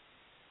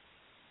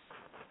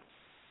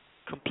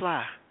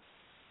 Comply.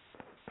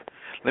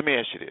 Let me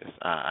ask you this.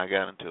 I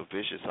got into a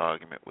vicious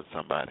argument with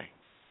somebody.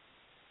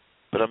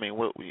 But, I mean,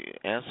 what we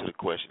answer the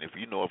question. If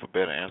you know of a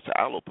better answer,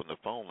 I'll open the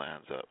phone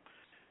lines up.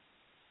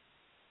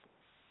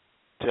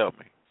 Tell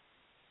me,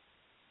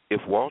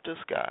 if Walter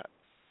Scott,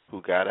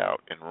 who got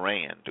out and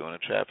ran during a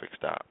traffic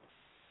stop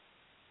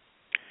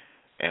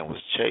and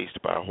was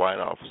chased by a white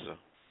officer,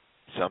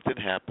 something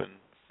happened,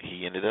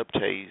 he ended up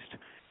tased,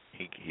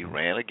 he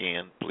ran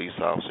again, police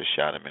officer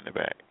shot him in the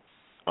back,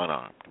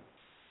 unarmed.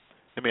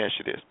 Let me ask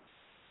you this.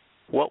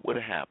 What would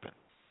have happened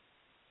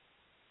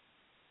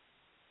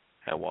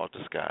had Walter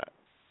Scott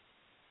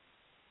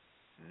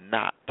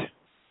not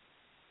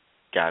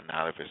gotten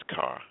out of his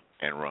car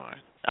and run?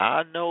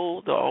 I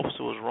know the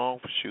officer was wrong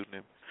for shooting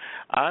him.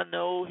 I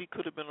know he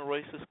could have been a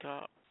racist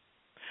cop.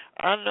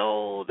 I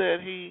know that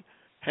he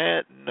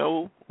had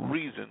no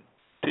reason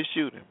to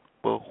shoot him.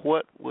 But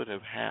what would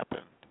have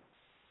happened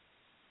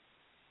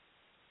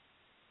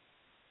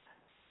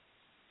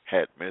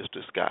had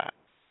Mr. Scott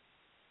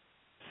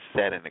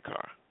sat in the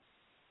car?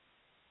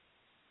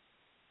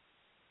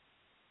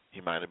 He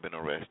might have been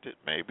arrested,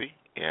 maybe,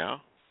 yeah.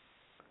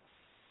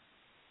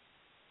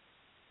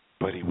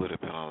 But he would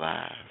have been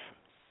alive.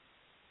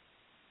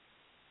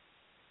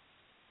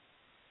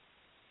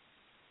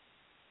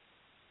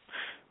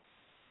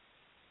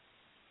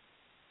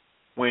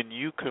 When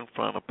you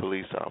confront a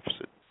police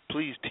officer,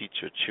 please teach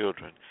your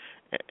children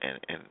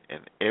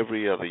and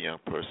every other young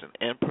person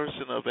and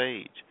person of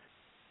age,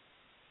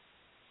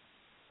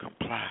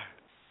 comply.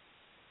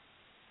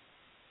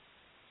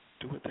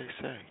 Do what they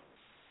say.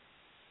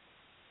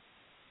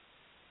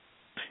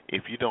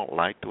 If you don't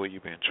like the way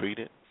you've been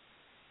treated,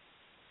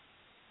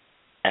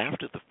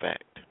 after the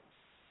fact,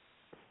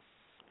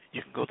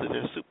 you can can go to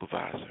their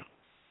supervisor.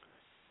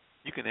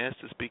 You can ask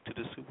to speak to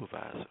the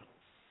supervisor.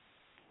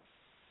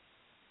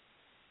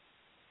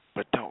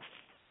 But don't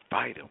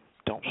fight them.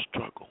 Don't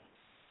struggle.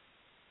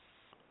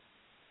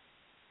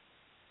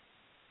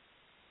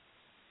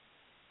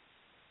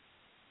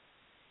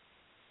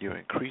 You're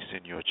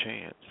increasing your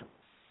chance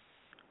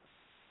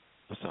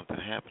of something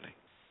happening.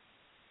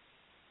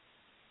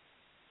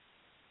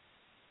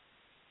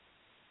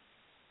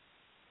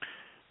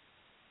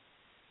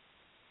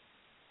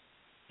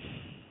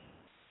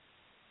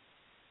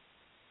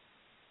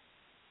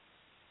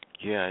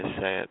 Yeah, it's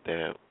sad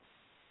that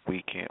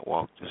we can't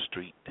walk the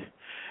street.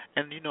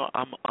 And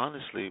I'm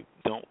honestly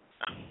don't.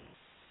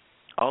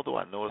 Although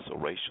I know it's a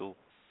racial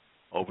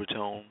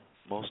overtone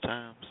most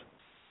times,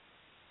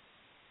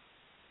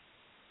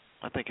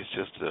 I think it's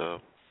just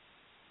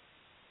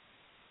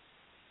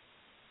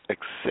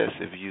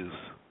excessive use.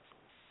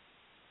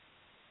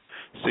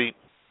 See,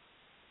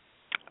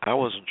 I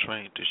wasn't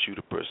trained to shoot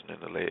a person in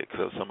the leg,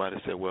 because somebody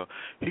said, "Well,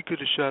 he could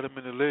have shot him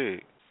in the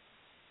leg.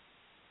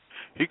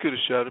 He could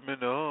have shot him in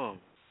the arm."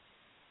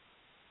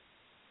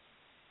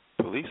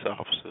 Police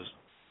officers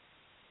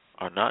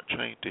are not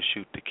trained to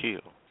shoot to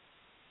kill,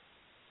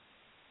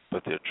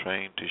 but they're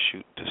trained to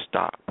shoot to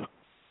stop.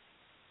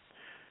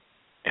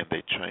 And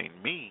they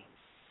trained me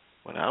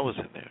when I was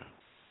in there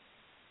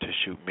to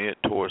shoot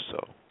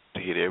mid-torso, to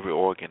hit every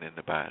organ in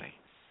the body,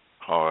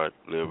 heart,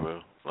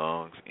 liver,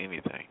 lungs,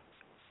 anything,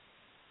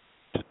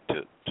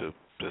 to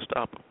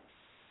stop them.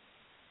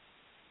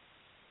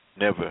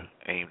 Never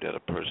aimed at a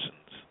person's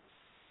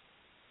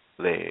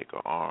leg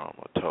or arm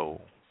or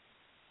toe.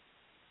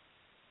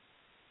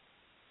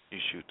 You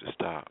shoot to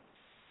stop.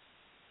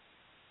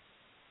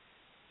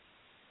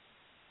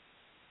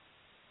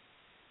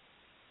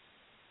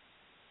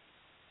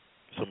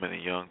 So many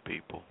young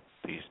people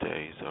these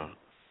days are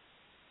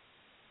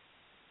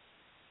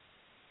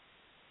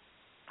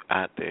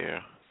out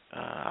there.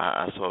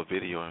 I saw a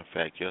video, in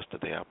fact,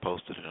 yesterday. I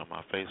posted it on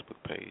my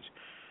Facebook page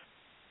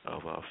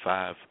of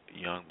 5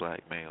 young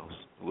black males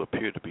who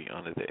appear to be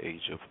under the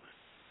age of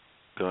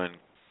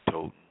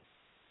gun-toting,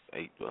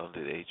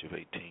 under the age of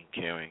 18,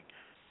 carrying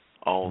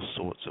all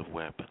sorts of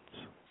weapons,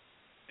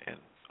 and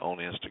on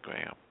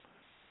Instagram,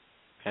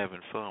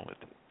 having fun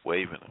with it,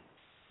 waving them.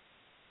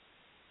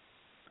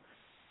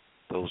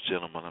 Those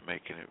gentlemen are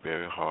making it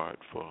very hard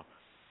for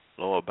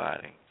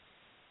law-abiding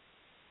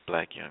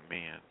black young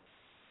men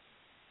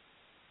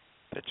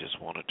that just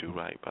want to do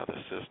right by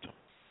the system.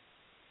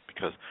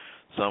 Because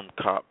some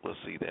cop will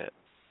see that.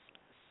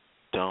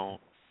 Don't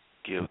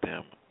give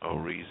them a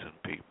reason,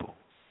 people.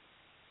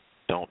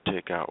 Don't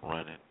take out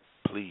running,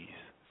 please.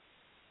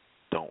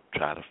 Don't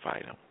try to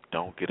fight them.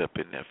 Don't get up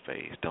in their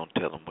face. Don't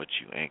tell them what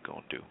you ain't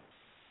going to do.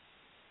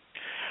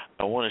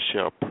 I want to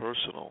share a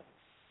personal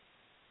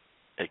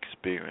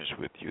experience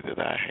with you that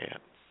I had.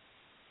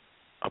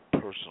 A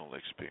personal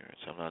experience.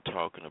 I'm not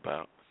talking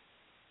about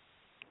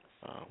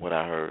what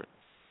I heard.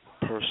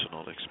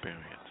 Personal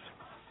experience.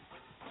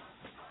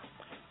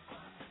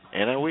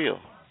 And I will.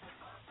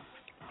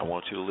 I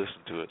want you to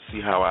listen to it.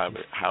 See how I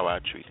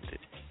treated it.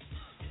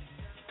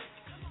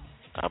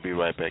 I'll be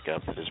right back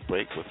after this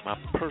break with my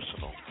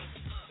personal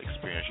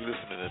experience. You're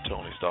listening to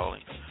Tony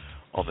Stallings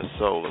on the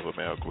Soul of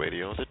America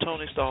Radio, the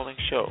Tony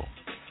Stallings Show.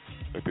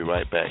 We'll be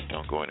right back.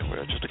 Don't go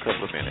anywhere. Just a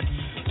couple of minutes.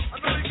 I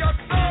know you got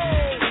soul.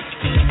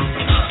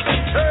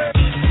 Hey.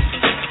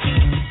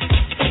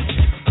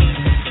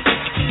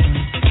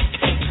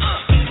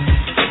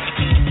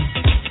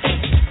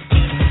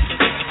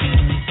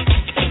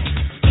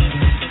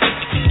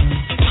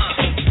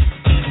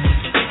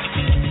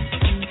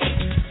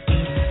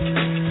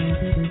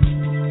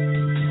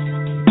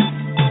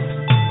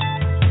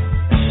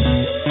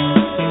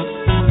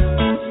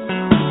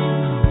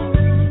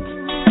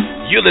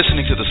 You're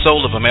listening to the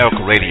Soul of America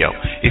Radio.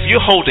 If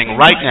you're holding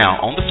right now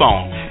on the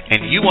phone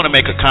and you want to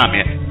make a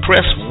comment,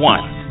 press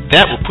 1.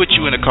 That will put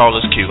you in the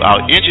caller's queue.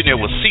 Our engineer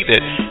will see that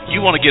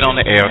you want to get on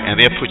the air, and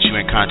they'll put you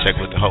in contact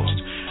with the host.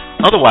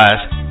 Otherwise,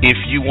 if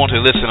you want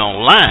to listen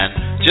online,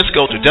 just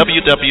go to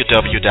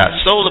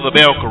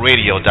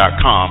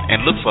www.soulofamerica.radio.com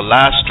and look for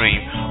live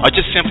stream, or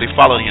just simply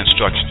follow the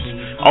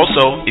instructions.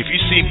 Also, if you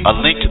see a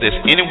link to this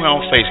anywhere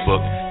on Facebook,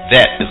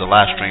 that is a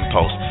live stream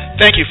post.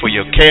 Thank you for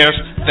your cares.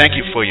 Thank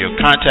you for your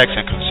contacts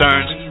and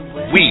concerns.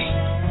 We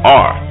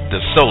are the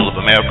Soul of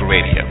America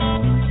Radio.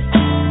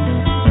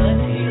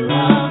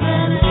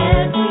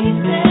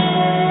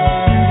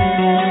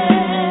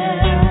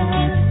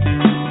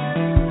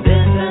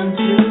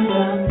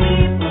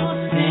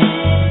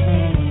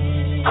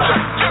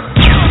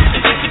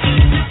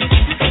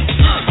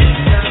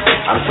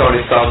 I'm Tony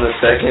Stallings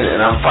II,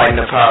 and I'm fighting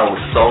the power with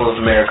Soul of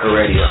America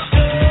Radio.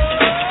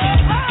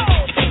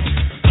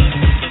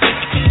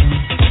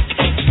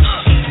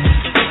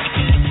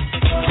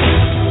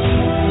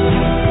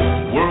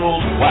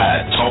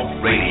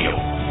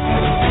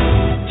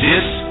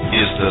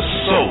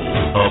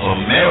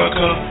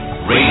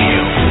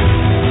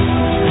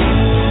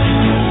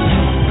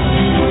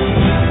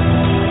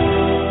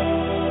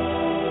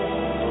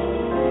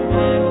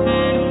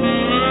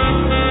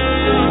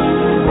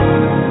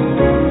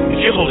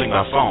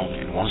 by phone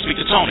and want to speak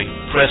to Tony,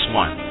 press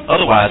 1.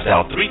 Otherwise,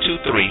 dial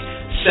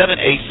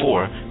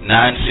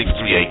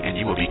 323-784-9638 and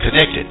you will be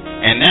connected.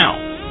 And now,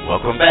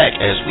 welcome back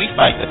as we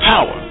fight the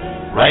power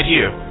right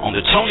here on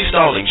the Tony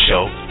Stallings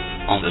Show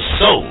on the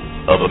Soul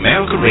of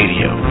America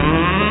Radio.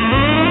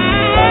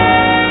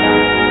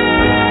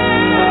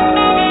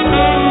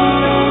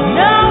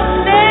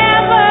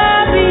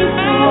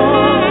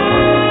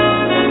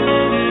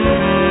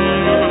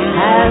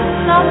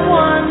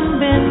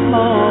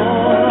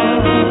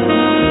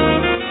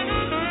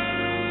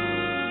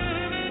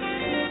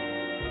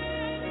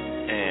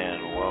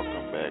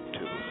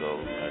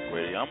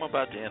 I'm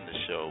about to end the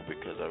show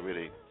because I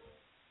really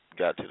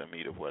got to the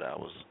meat of what I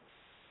was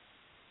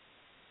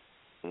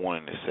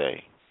wanting to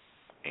say,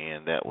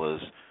 and that was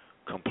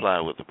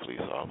comply with the police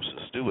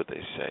officers. Do what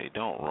they say.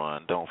 Don't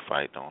run. Don't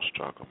fight. Don't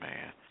struggle,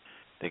 man.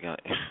 They're gonna.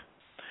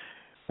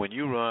 When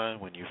you run,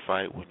 when you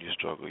fight, when you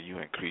struggle, you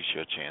increase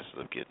your chances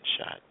of getting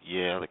shot.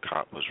 Yeah, the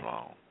cop was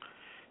wrong.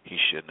 He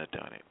shouldn't have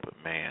done it, but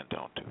man,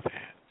 don't do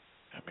that.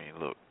 I mean,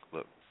 look,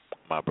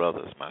 my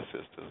brothers, my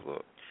sisters,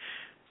 look.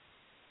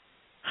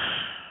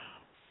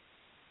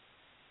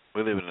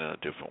 We're living in a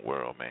different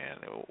world, man.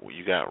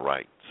 You got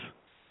rights.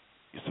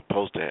 You're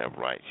supposed to have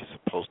rights. You're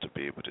supposed to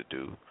be able to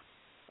do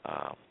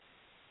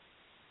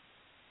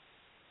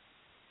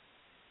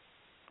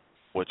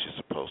what you're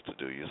supposed to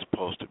do. You're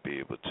supposed to be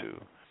able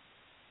to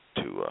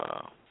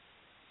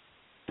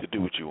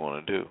do what you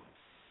want to do.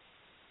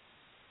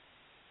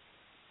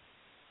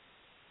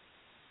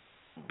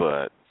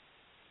 But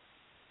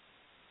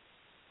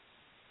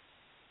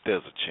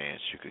there's a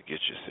chance you could get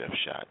yourself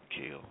shot and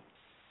killed.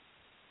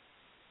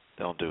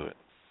 Don't do it.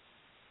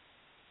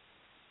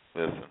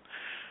 Listen.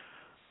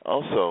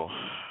 Also,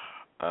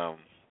 on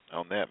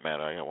that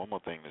matter, I got one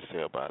more thing to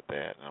say about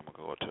that, and I'm going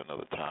to go to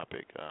another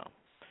topic.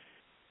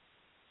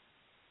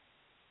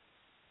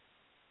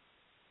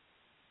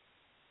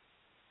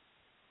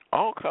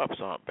 All cops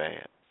aren't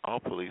bad. All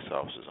police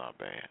officers aren't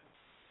bad.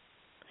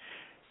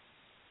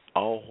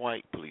 All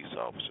white police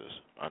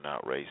officers are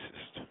not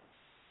racist.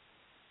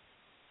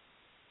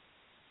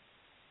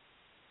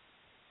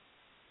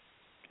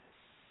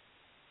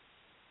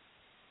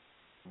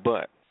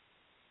 But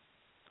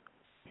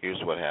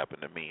here's what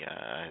happened to me.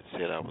 I had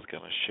said I was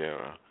going to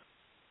share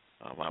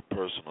my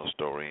personal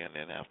story, and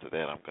then after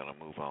that I'm going to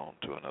move on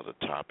to another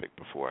topic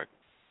before I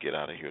get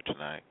out of here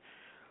tonight.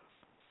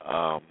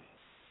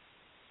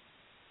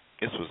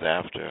 This was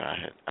after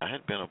I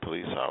had been a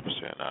police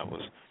officer, and I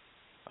was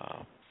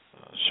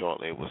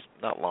shortly. It was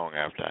not long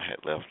after I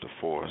had left the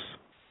force.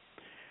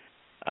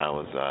 I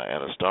was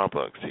at a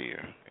Starbucks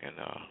here,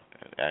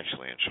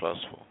 actually in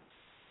Trussville.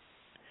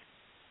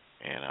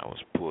 And I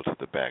was pulled to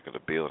the back of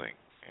the building,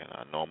 and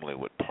I normally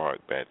would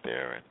park back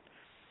there and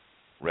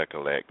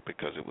recollect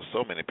because it was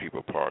so many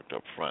people parked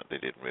up front, they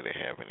didn't really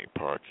have any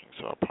parking,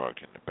 so I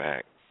parked in the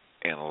back.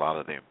 And a lot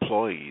of the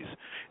employees,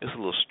 it's a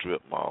little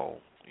strip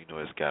mall,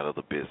 it's got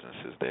other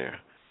businesses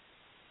there.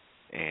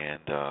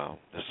 And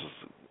this was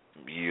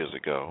years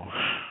ago.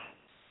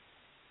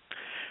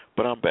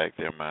 But I'm back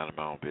there minding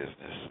my own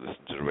business,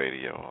 listening to the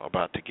radio,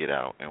 about to get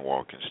out and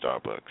walk in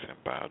Starbucks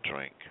and buy a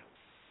drink.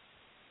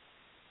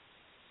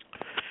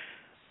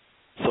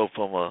 So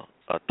from a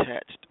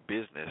attached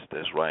business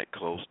that's right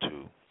close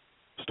to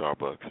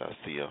Starbucks, I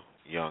see a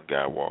young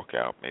guy walk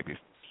out, maybe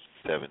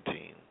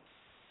 17,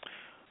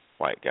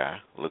 white guy,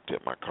 looked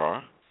at my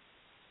car,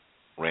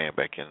 ran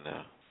back in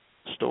the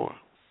store.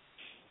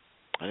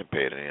 I didn't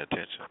pay it any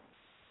attention.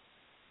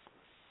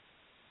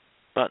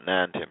 About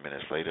 9-10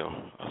 minutes later,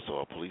 I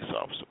saw a police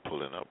officer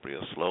pulling up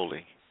real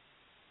slowly.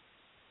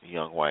 The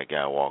young white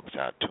guy walks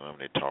out to him,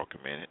 they talk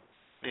a minute,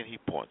 then he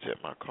points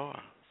at my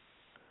car.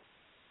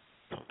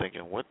 I'm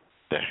thinking, what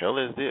the hell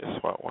is this?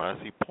 Why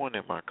is he pointing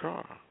at my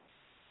car?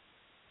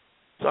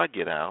 So I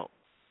get out,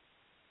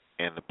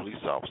 and the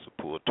police officer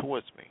pulled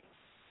towards me.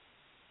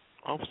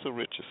 Officer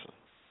Richardson.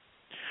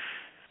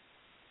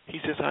 He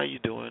says, how you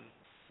doing?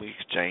 We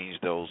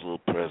exchanged those little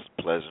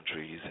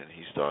pleasantries, and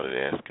he started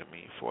asking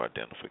me for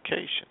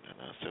identification. And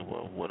I said,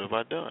 well, what have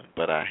I done?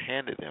 But I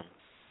handed him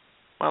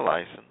my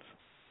license.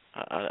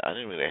 I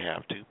didn't really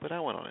have to, but I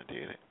went on and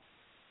did it.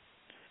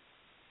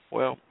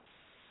 Well,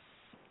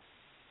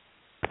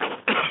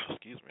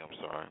 excuse me, I'm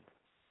sorry.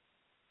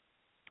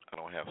 I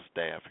don't have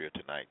staff here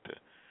tonight to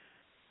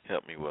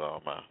help me with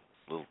all my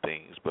little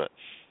things, but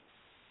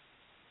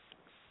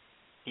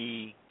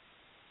the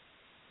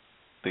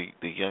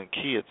young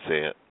kid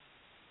said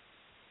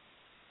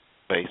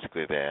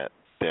basically that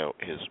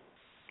his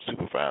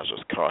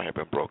supervisor's car had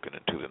been broken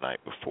into the night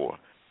before,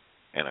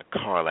 and a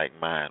car like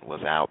mine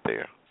was out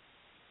there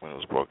when it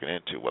was broken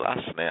into. Well,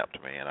 I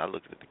snapped, man. I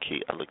looked at the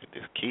kid. I looked at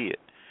this kid.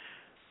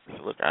 I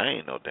said, look, I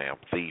ain't no damn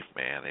thief,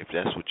 man. If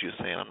that's what you're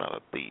saying, I'm not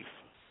a thief.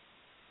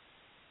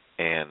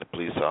 And the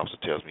police officer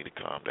tells me to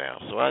calm down.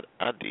 So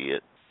I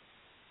did.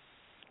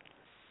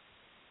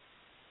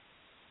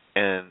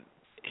 And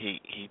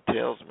he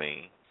tells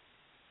me,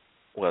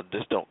 well,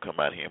 just don't come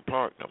out here and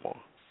park no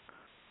more.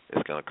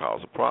 It's going to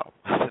cause a problem.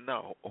 I said,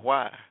 no,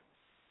 why?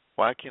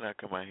 Why can't I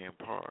come out here and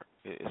park?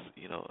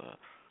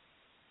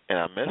 And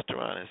I messed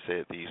around and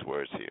said these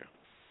words here.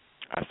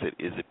 I said,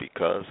 is it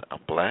because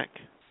I'm black?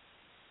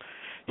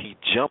 He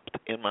jumped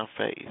in my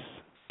face,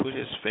 put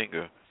his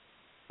finger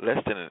less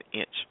than an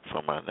inch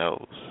from my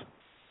nose,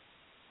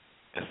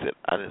 and said,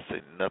 I didn't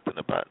say nothing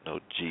about no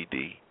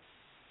GD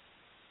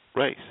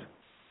race.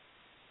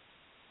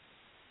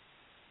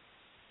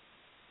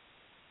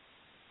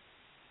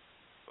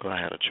 Well,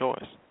 I had a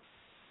choice.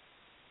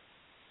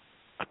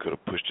 I could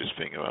have pushed his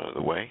finger out of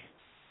the way,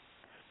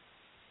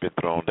 been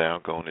thrown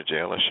down, gone to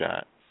jail, or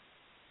shot.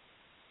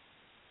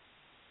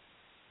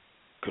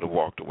 Could have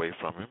walked away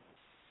from him,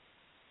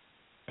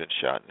 been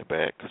shot in the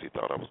back because he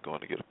thought I was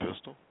going to get a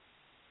pistol.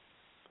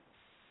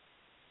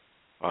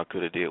 Or I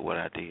could have did what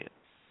I did,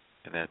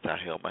 and that's I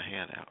held my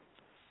hand out.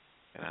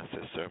 And I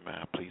said, sir, may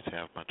I please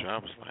have my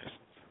driver's license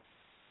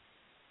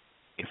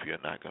if you're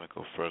not going to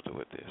go further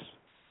with this.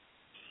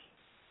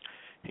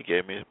 He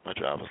gave me my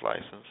driver's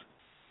license,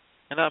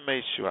 and I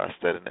made sure I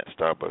stayed in that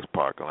Starbucks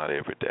parking lot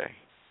every day.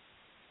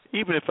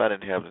 Even if I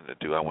didn't have anything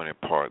to do, I went and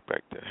parked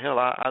back there. Hell,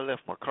 I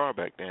left my car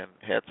back there and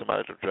had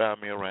somebody to drive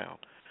me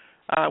around.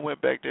 I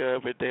went back there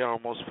every day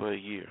almost for a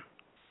year.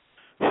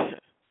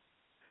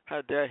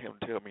 How dare him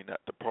tell me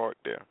not to park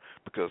there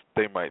because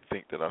they might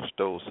think that I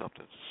stole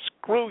something.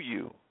 Screw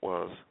you.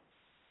 Was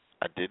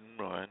I didn't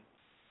run.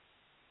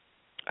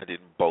 I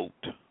didn't bolt.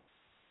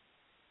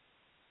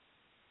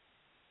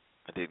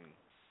 I didn't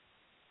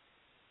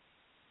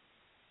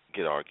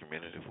get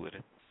argumentative with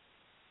him.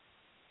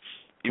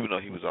 Even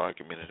though he was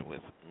argumentative with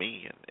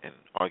me and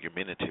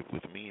argumentative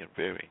with me and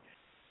very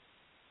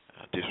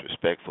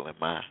disrespectful in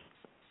my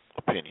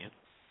opinion,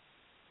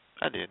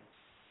 I didn't.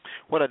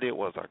 What I did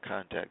was I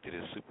contacted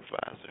his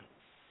supervisor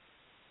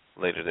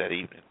later that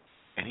evening,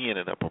 and he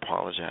ended up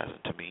apologizing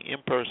to me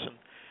in person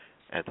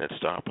at that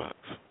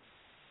Starbucks.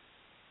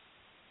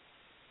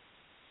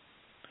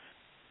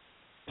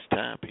 It's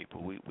time,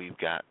 people. We've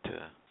got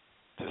to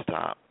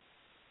stop.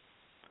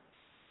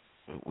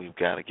 We've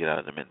got to get out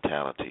of the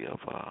mentality of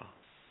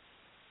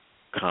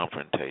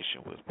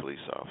confrontation with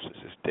police officers.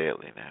 It's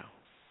deadly now.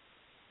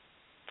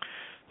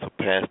 So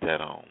pass that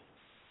on.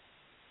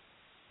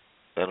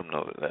 Let them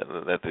know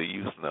let the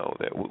youth know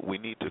that we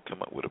need to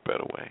come up with a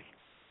better way.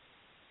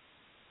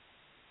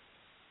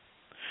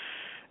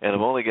 And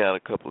I've only got a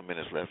couple of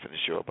minutes left in the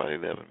show, about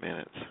 11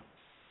 minutes.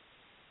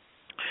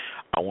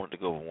 I wanted to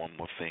go over one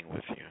more thing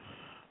with you.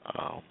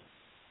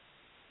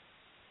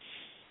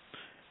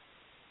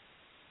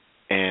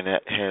 And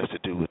that has to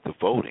do with the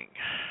voting.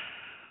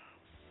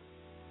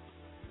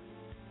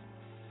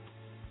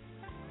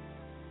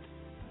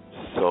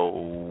 So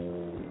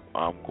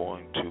I'm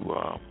going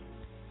to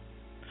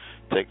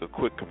take a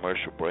quick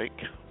commercial break,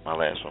 my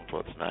last one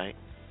for tonight.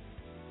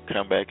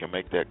 Come back and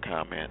make that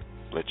comment.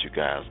 Let you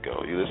guys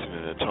go. You're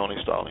listening to the Tony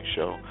Stallings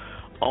Show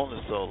on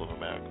the Soul of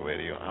America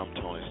Radio. I'm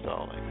Tony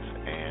Stallings,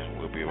 and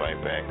we'll be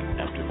right back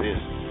after this.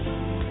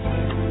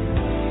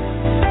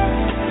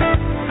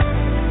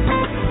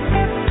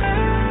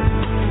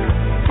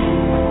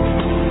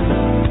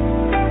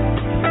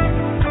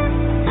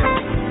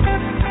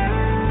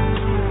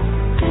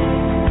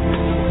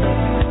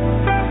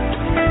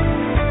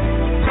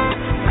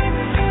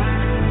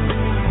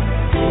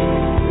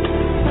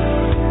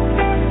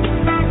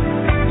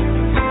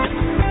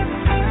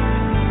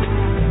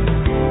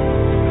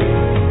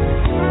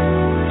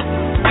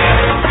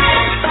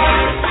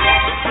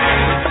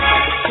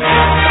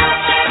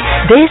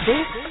 This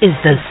is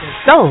the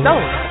Soul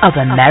of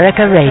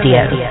America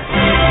Radio.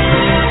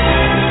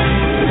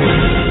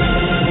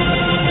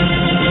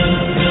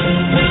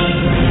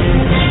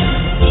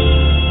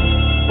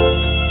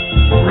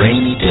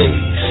 Rainy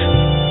days,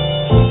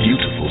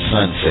 beautiful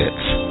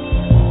sunsets,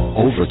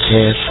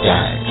 overcast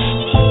skies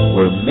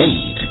were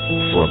made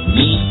for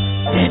me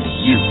and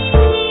you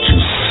to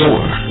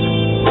soar.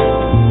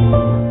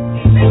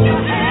 Keeping your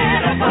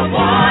head above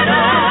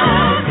water,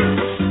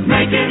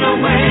 making a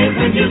wave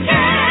when you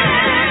can.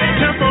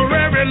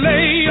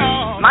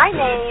 My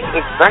name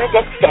is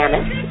Bernadette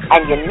Stannis,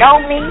 and you know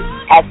me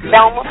as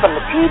Thelma from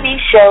the TV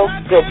show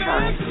Good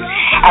Times.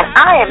 And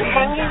I am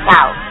hanging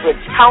out with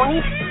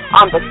Tony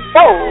on the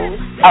Soul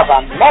of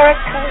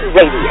America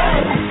Radio.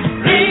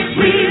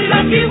 We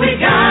lucky we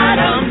got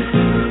 'em.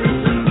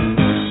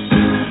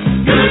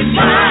 Good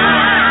times.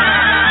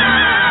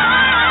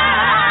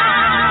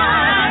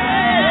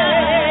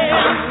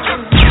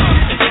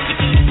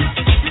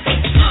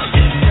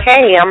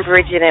 Hey, I'm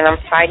Bridget, and I'm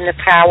fighting the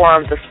power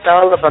on the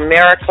Soul of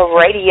America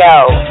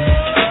Radio.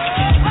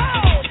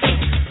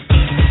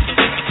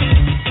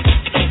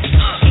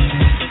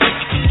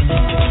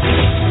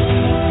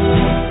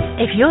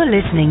 If you're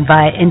listening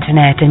via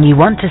internet and you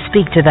want to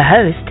speak to the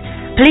host,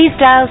 please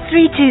dial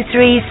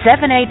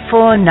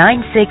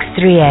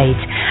 323-784-9638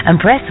 and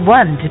press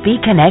 1 to be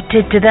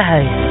connected to the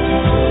host.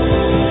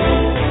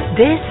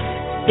 This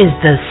is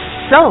the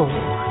Soul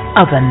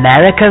of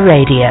America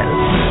Radio.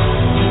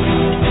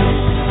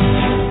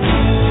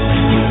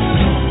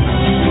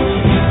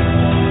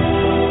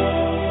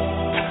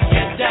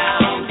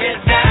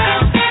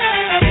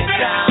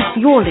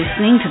 You're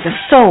listening to the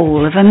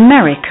Soul of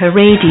America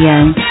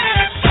Radio.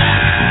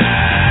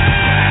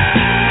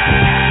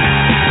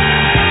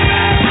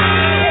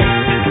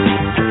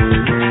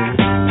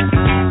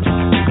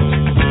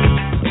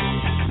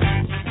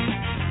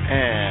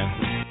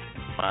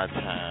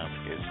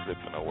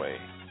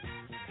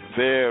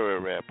 Very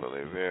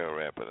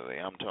rapidly.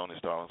 I'm Tony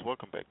Stallings.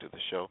 Welcome back to the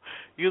show.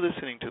 You're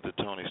listening to the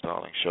Tony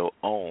Stallings Show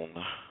on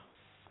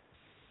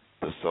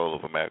the Soul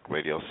of America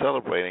Radio,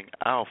 celebrating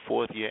our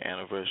 4th year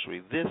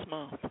anniversary this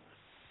month,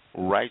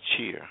 right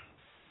here.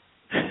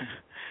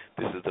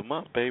 This is the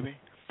month, baby.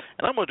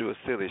 And I'm going to do a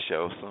silly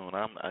show soon.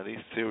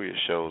 These serious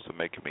shows are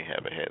making me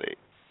have a headache.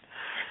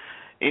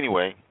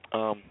 Anyway,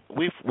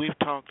 we've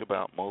talked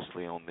about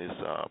mostly on this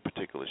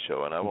particular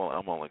show, and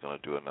I'm only going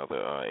to do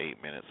another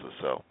 8 minutes or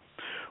so.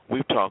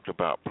 We've talked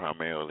about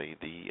primarily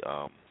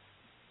the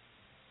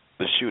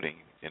shooting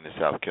in the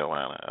South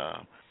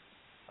Carolina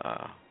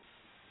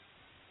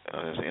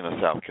in a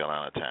South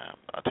Carolina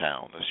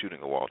town, the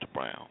shooting of Walter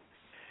Brown,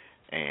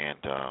 and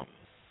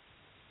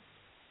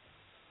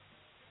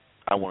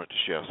I wanted to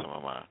share some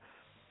of my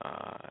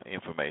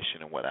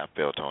information and what I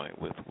felt on it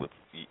with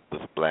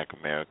Black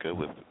America,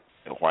 with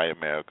white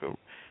America.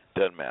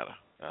 Doesn't matter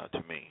to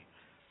me.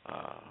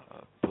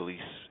 Police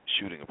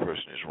shooting a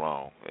person is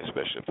wrong,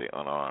 especially if they're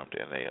unarmed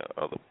and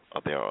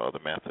there are other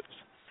methods.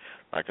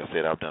 Like I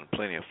said, I've done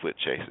plenty of foot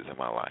chases in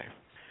my life,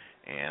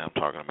 and I'm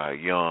talking about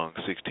young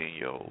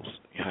 16-year-olds.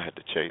 I had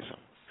to chase them.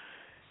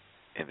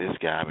 And this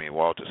guy,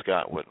 Walter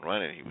Scott wasn't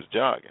running; he was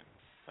jogging.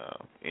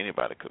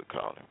 Anybody could have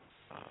caught him.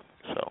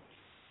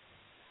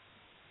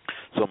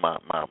 So my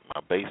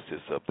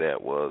basis of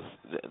that was,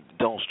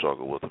 don't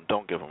struggle with them.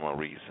 Don't give them a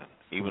reason.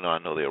 Even though I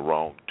know they're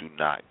wrong, do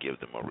not give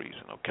them a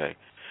reason, okay?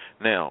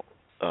 Now,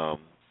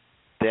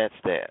 that's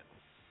that.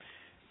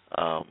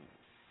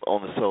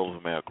 On the Soul of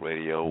America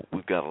Radio,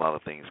 we've got a lot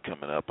of things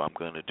coming up. I'm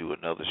going to do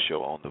another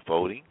show on the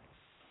voting,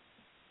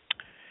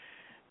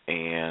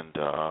 and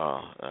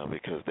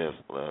because there's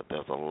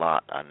a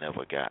lot I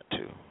never got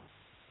to.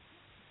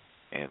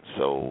 And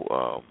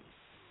so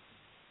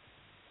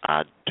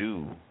I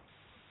do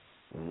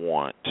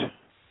want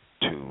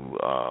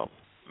to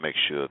make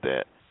sure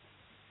that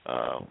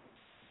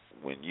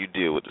when you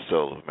deal with the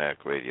Soul of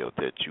America Radio,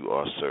 that you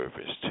are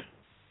serviced.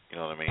 You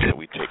know what I mean? That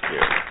we take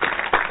care of you.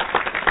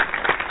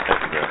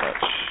 Thank you very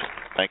much.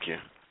 Thank you.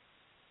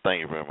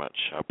 Thank you very much.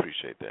 I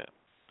appreciate that.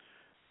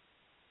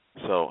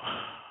 So,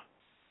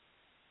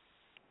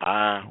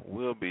 I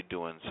will be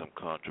doing some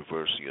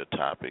controversial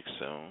topics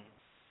soon.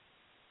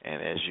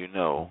 And as you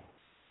know,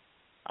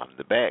 I'm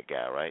the bad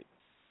guy, right?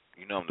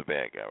 You know I'm the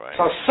bad guy, right?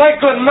 So say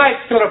good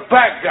night to the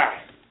bad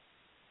guy.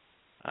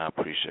 I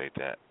appreciate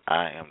that.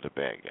 I am the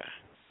bad guy.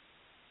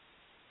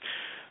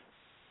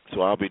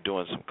 So I'll be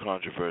doing some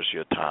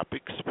controversial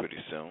topics pretty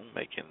soon,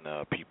 making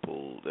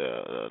people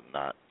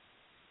not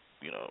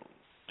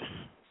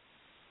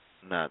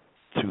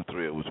too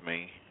thrilled with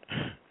me.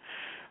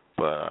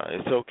 But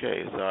it's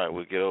okay. It's all right.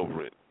 We'll get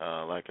over it.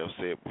 Like I've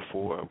said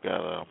before, I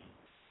got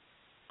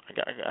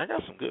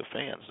some good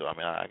fans, though.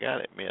 I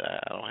gotta admit,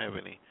 I don't have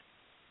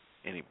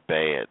any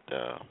bad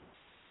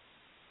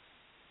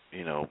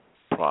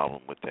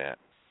problem with that.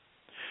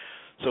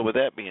 So with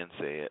that being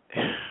said,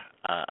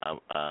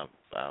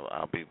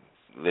 I'll be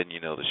letting you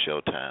know the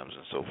show times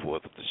and so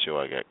forth of the show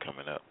I got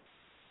coming up.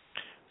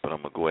 But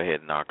I'm gonna go ahead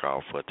and knock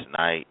off for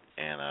tonight,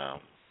 and I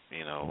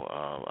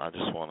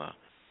just want to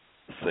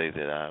say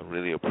that I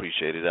really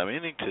appreciate it. I'm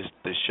ending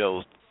the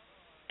show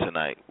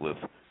tonight with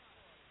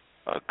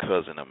a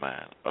cousin of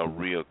mine, a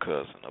real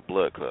cousin, a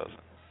blood cousin,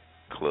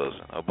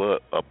 a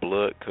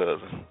blood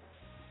cousin.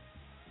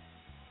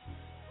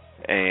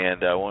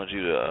 And I want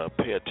you to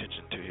pay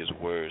attention to his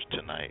words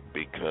tonight,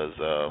 because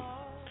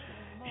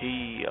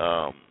he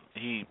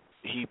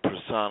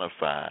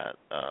personified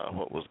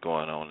what was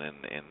going on in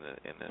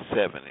the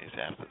 70s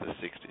after the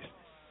 60s,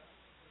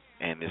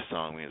 and this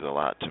song means a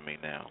lot to me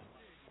now.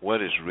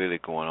 What is really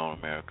going on in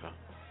America?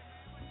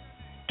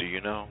 Do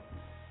you know?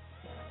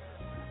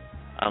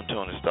 I'm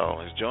Tony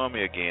Stallings. Join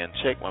me again.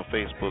 Check my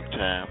Facebook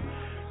time.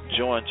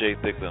 Join Jay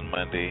Thicklin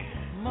Monday,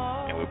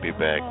 and we'll be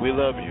back. We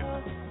love you.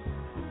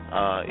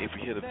 If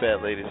you hear the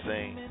fat lady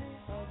sing,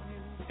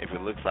 if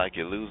it looks like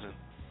you're losing,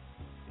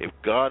 if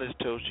God has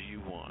told you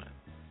you won,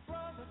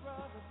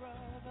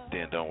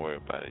 then don't worry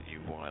about it.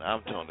 You won.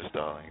 I'm Tony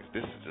Stallings.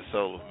 This is the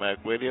Soul of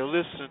America Radio.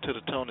 Listen to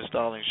the Tony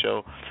Stallings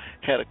Show.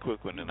 Had a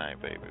quick one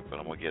tonight, baby, but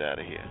I'm going to get out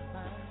of here.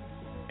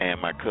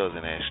 And my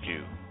cousin asked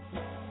you,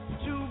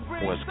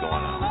 what's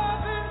going on?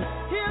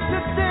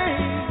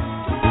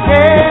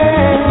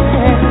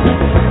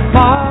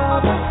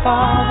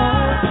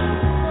 Father,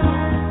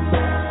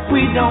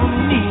 we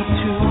don't need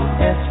to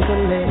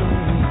escalate.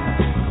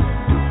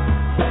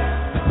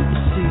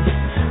 See,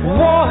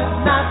 war is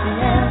not the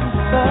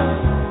answer,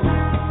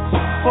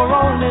 for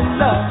only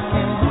love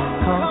can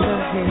conquer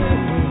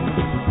hate.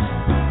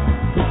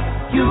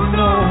 You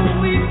know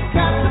we've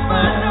got to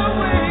find a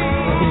way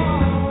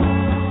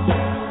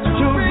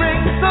to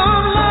bring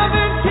some love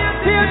and kiss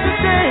here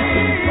today.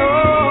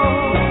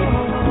 Oh,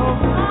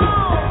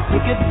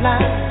 take it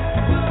lines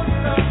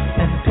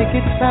and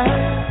picket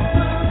signs.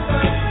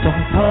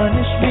 Don't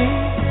punish me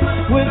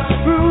with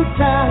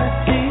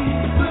brutality.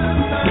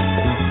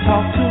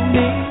 Talk to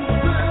me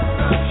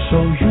so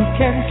you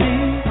can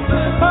see.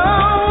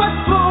 Oh,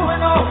 what's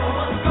going on?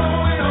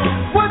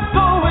 What's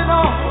going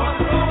on?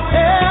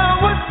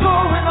 Yeah, what's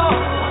going on?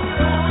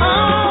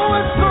 Oh,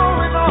 what's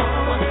going on?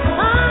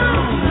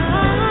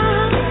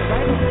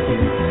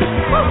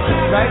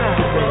 Right now.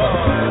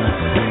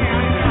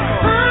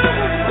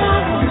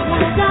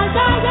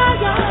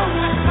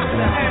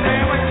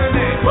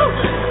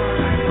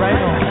 Right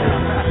on.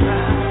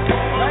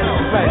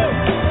 Right on.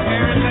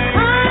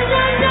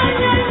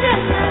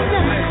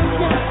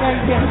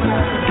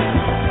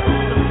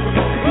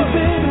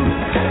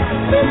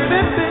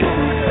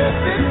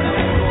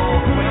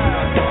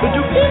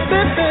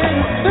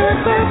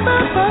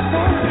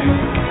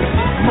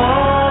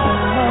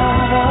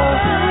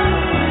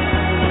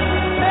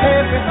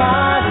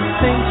 Everybody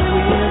thinks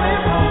we're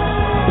at home.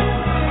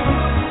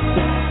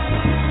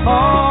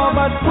 Oh,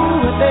 but who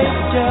are they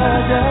to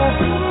judge us?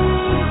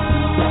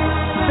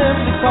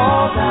 Simply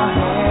cause our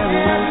hair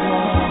is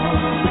long.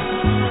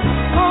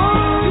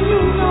 Oh,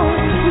 you know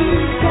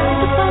we've got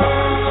to find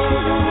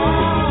a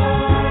way.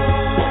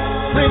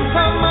 Bring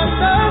some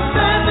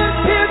understanding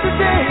here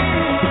today.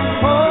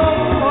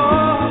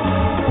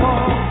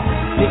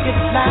 Picket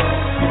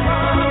lines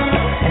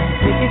and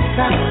picket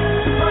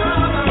signs.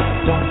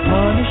 Don't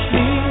punish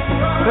me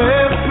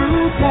for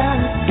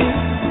brutality.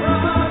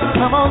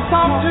 Come on,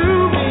 talk to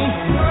me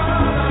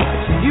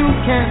so you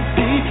can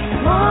see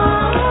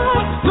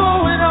what's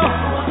going on.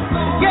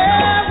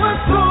 Yeah,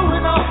 what's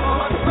going on?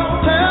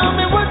 Tell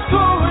me what's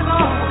going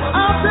on.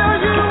 I'll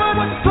tell you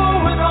what's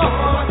going on.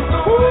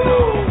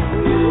 Ooh.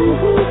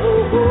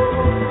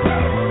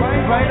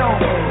 Right on,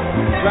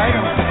 right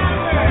on.